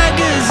like a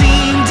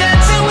magazine.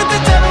 Dancing with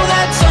the devil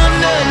that's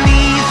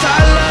underneath. I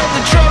love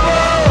the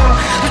trouble.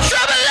 The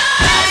trouble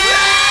loves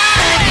me.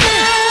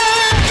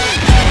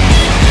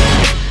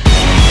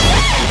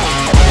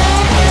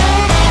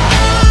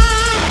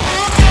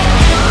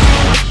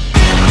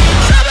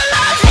 Trouble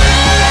loves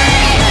me.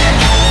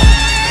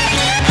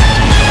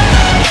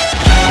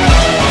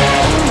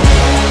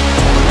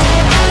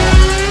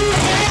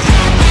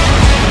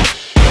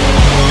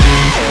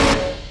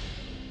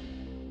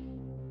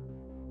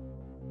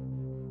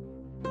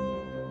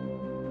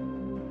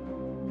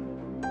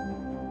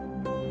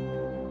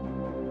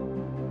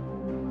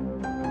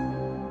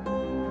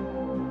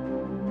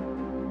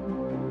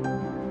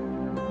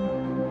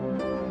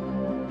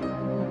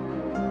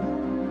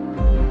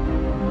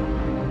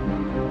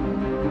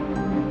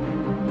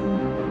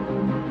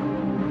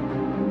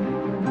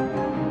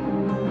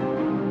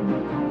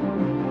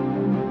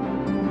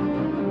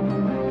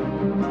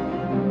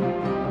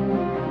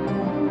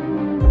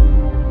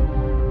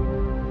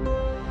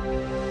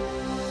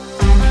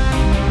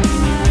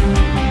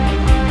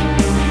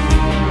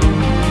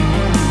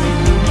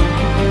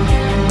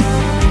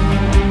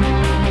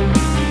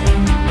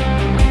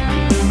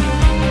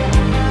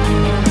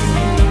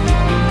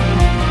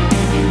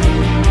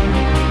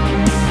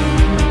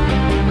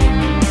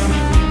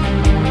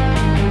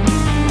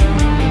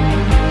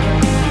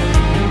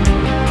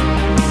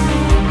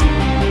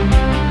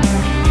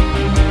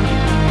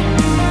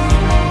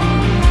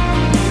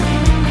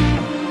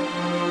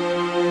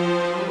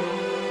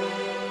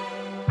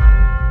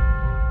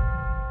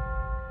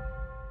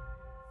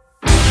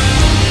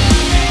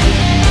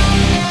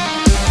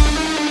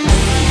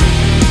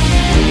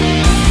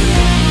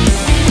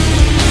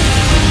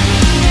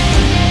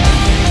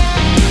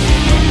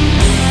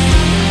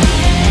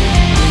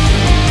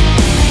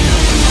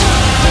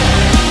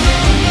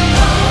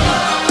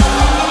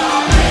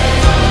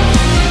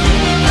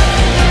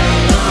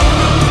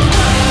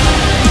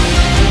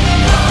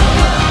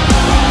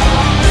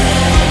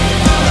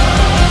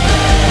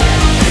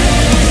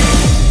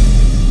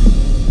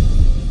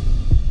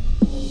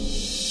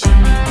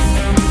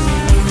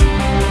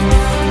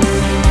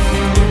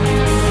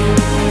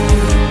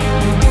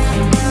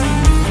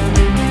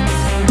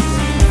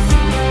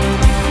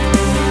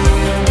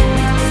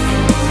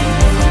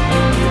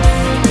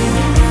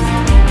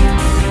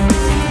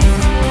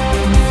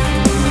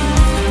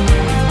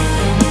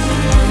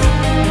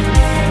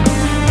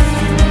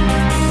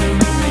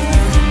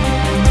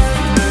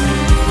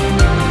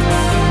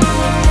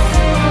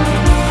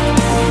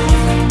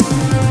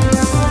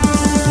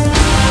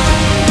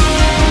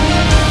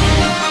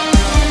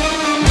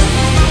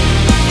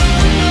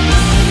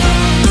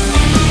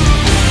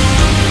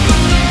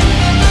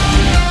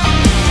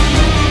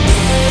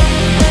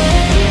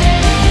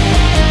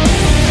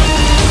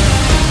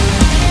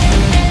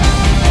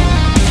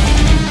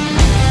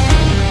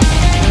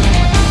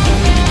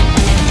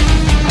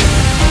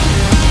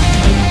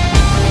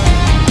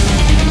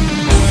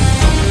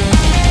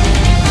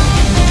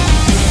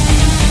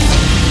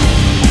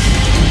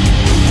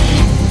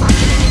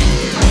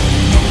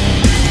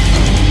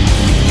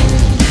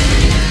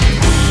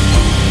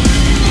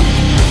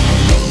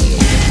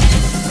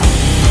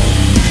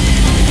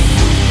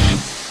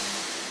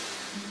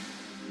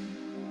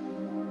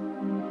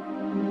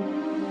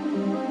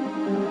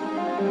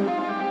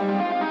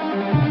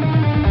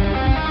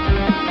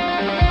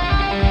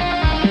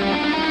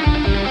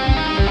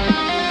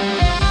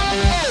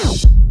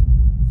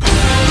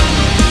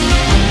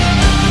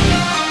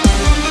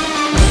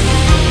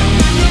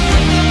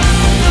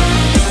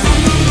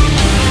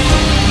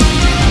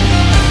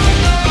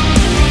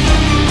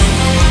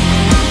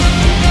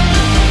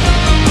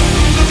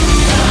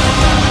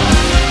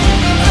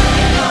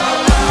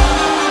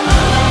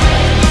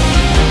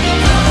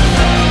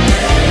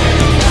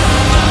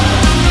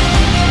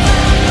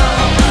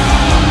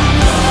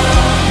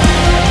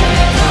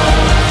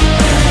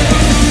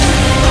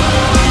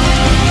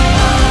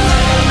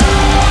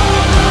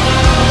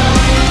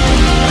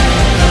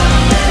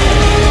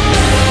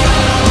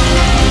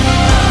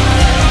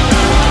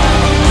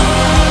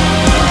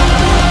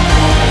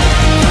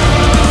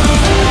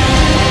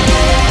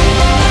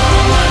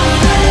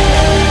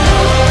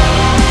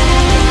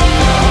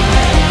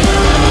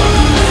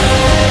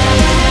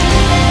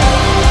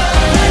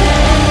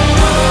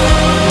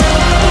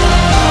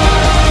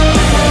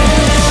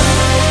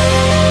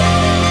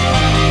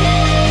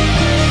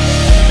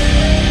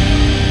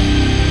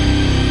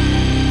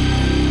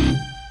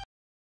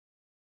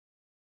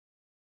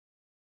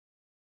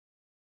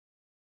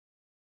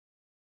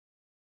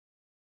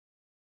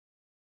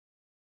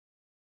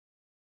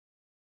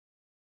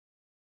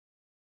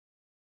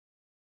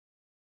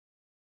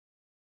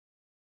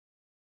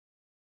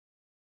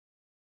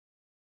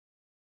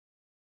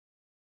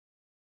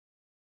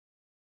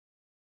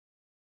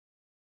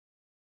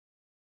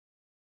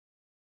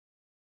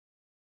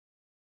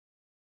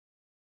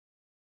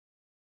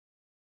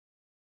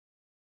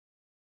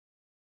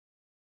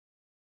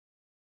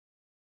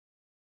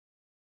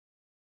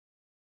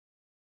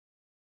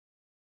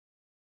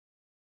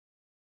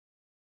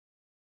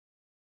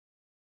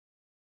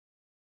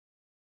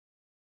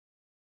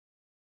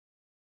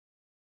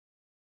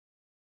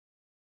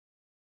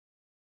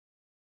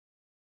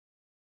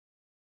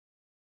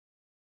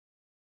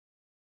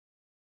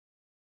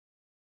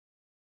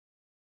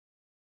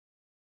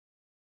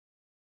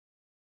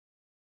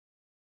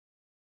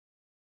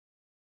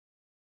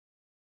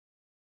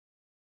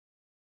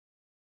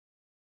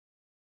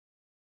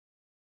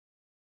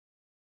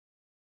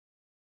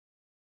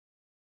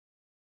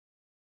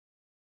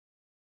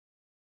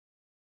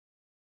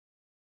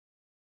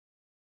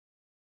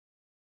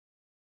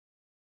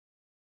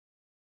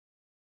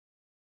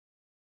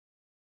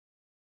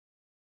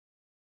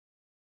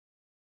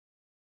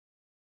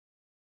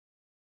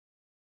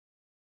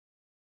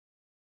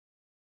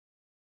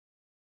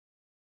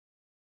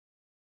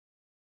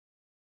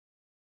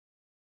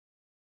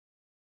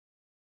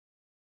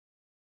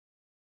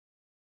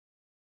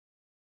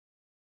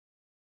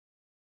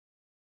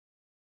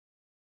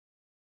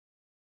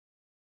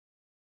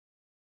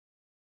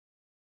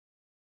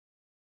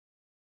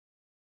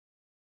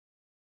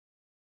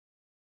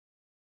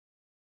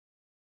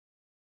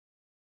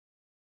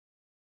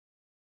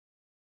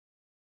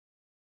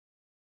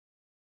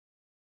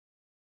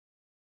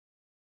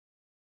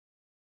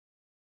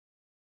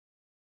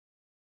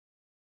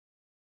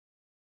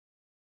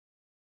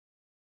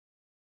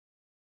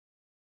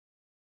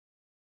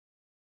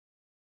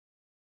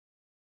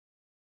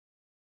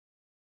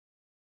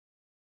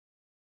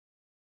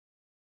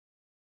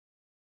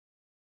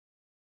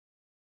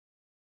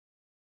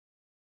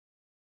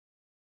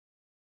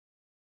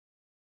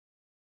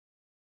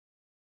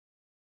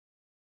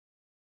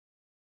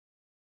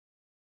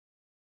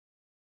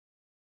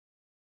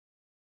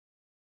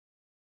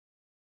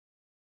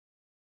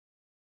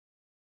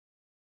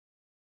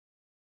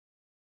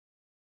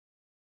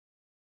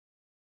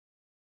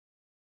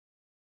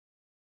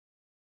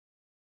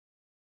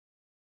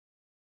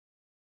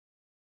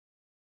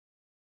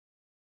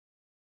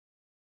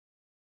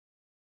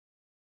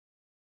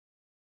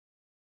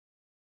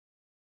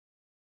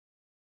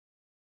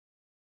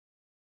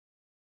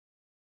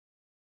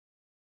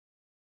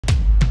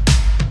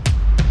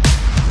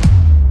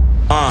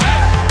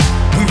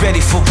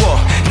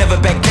 never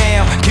back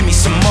down, give me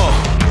some more.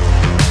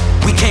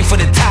 We came for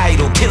the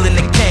title, killing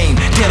the game,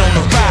 dead on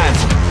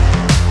arrival.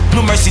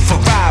 No mercy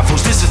for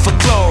rivals, this is for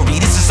glory,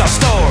 this is our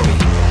story.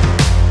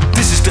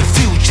 This is the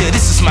future,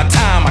 this is my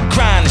time, I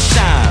grind and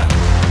shine.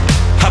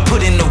 I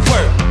put in the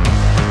work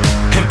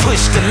and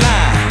push the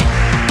line.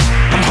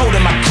 I'm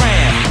holding my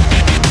crown,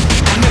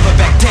 I never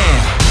back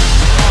down.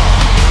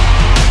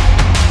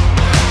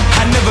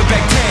 I never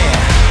back down,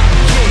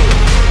 yeah.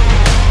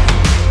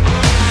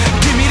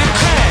 Give me the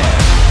crown,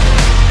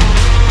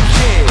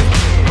 yeah.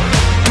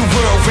 The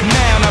world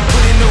renowned, I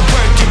put in the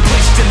work and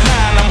push the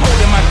line. I'm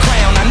holding my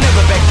crown, I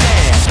never back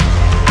down.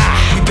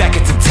 We back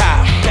at the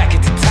top, back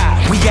at the top.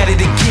 We at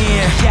it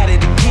again,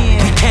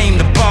 We came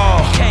to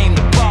ball,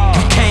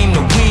 we came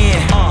to win.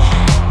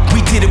 We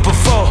did it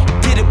before,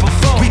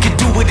 we could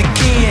do it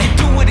again,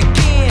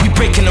 We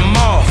breaking them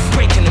off,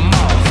 we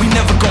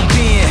never gon'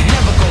 bend,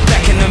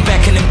 backing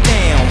them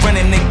down.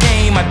 Running the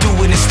game, I do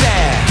it in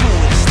style.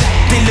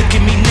 They look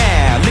at me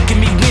now, look at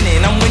me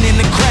winning, I'm winning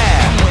the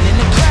crowd.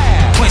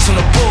 Points on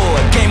the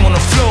board, game on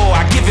the floor,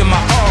 I give it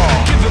my all.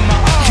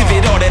 Give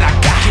it all that I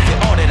got,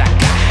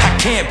 I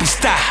can't be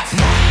stopped.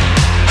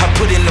 I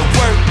put in the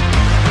work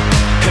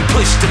and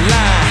push the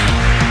line.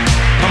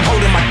 I'm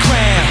holding my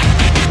crown,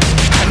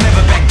 I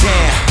never back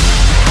down.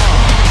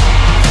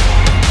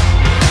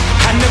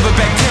 I never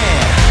back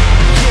down,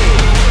 yeah.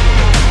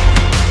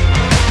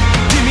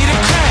 Give me the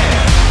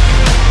crown,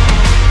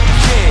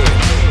 yeah.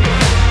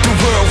 The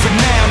world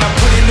renowned, I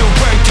put in the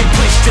work and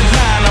push the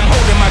line. I'm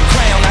holding my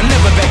crown, I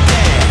never back down.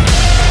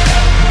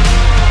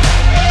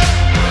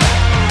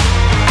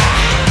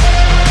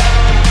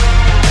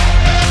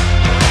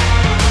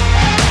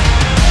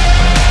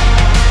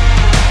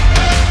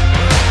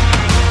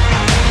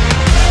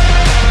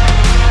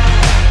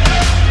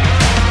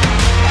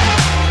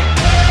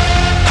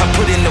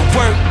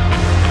 Work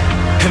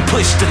and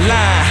push the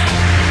line.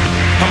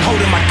 I'm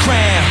holding my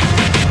crown,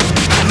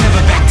 I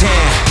never back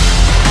down.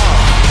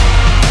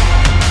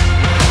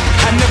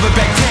 I never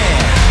back down,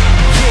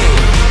 yeah.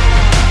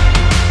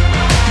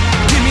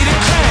 Give me the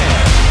crown,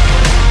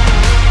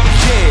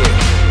 yeah.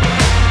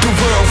 The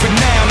world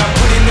renowned, I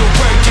put in the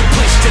work and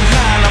push the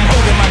line. I'm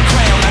holding my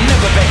crown, I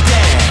never back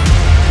down.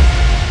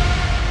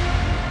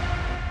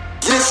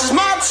 This is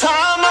my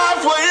time, I've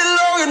waited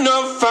long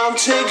enough. I'm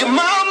taking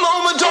my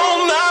moment,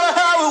 don't matter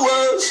how it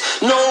was.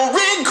 No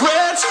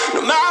regrets,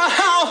 no matter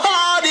how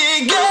hard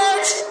it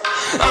gets.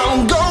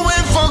 I'm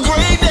going for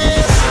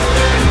greatness.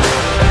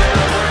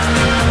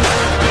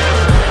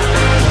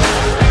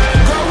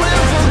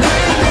 Going for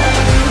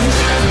greatness.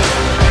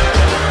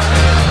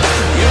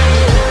 Yeah.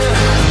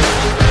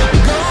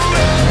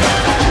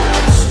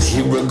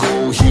 Here I go,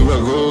 here I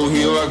go,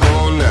 here I go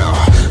now.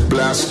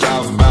 Blast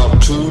off,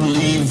 about to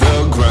leave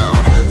the ground.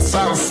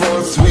 5,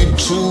 4, 3,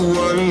 2,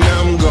 1,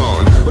 I'm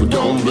gone. But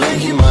don't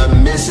blink, you might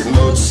miss it.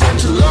 Mode set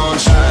to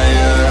launch.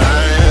 Higher,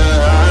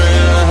 higher,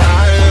 higher,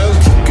 higher.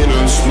 Kicking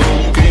on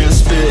smoke and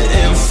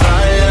spitting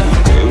fire.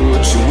 Say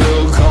what you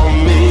will, call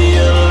me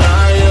a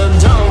liar.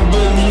 Don't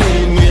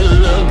believe me,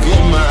 look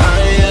in my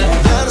eye.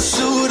 Gotta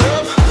suit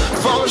up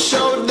for a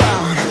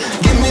showdown.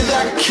 Give me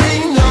that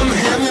kingdom,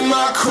 hand me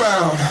my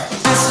crown.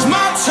 This is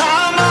my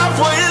time, I've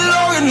waited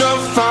long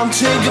enough. I'm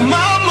taking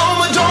my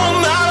moment, don't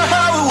matter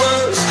how it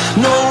was.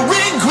 No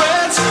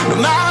regrets, no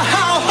matter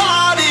how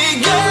hard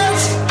it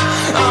gets.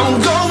 I'm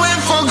going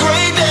for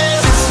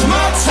greatness. This is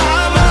my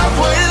time, I've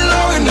waited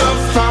long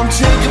enough. I'm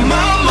taking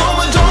my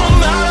moment, don't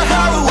matter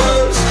how it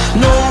was.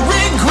 No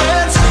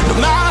regrets, no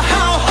matter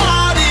how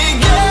hard it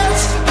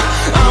gets.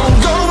 I'm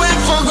going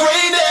for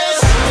greatness.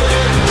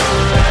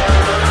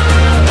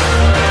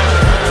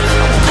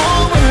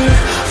 I'm going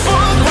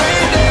for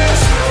greatness.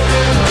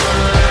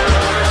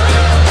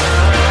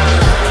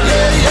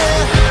 Yeah, yeah,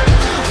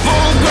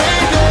 for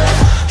greatness.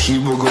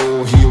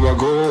 Here I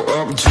go,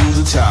 up to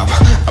the top.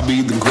 I'll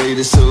be the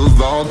greatest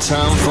of all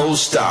time, full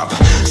stop.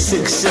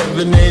 6,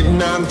 7, 8,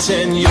 9,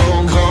 10,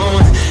 you're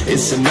gone.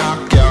 It's a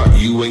knockout,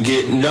 you ain't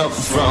getting up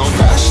from.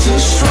 Faster,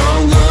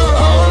 stronger,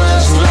 all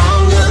lasts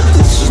longer.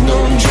 This is no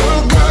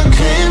joke, I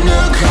came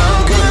to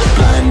conquer.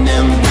 Blind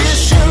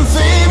ambition,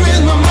 fame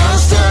is my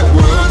monster.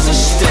 World's a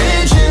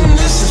stage and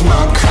this is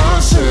my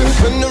concert.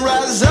 Gonna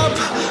rise up,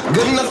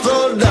 gonna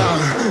throw down.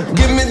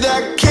 Give me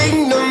that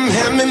kingdom,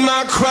 hand me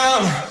my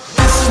crown.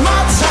 This is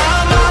my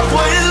time, I've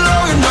waited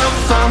long enough.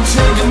 I'm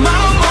taking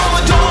my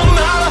moment, don't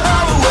matter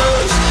how it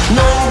was.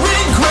 No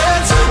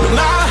regrets, no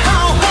matter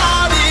how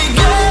hard it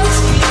gets.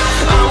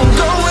 I'm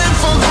going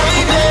for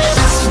greatness.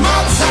 This is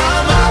my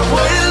time, I've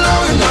waited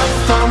long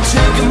enough. I'm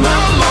taking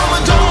my moment.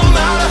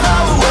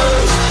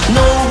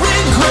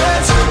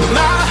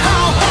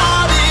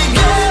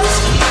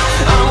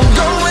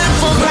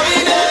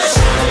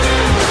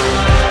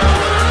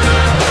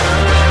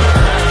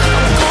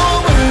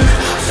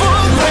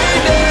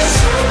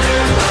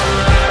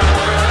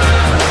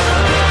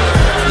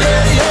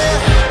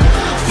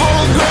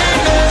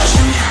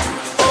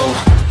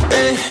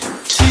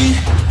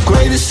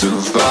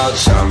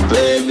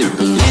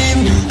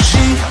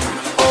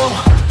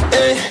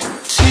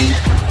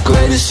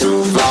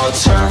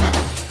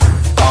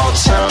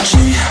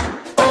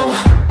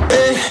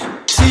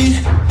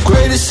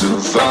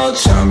 more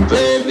time,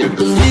 baby.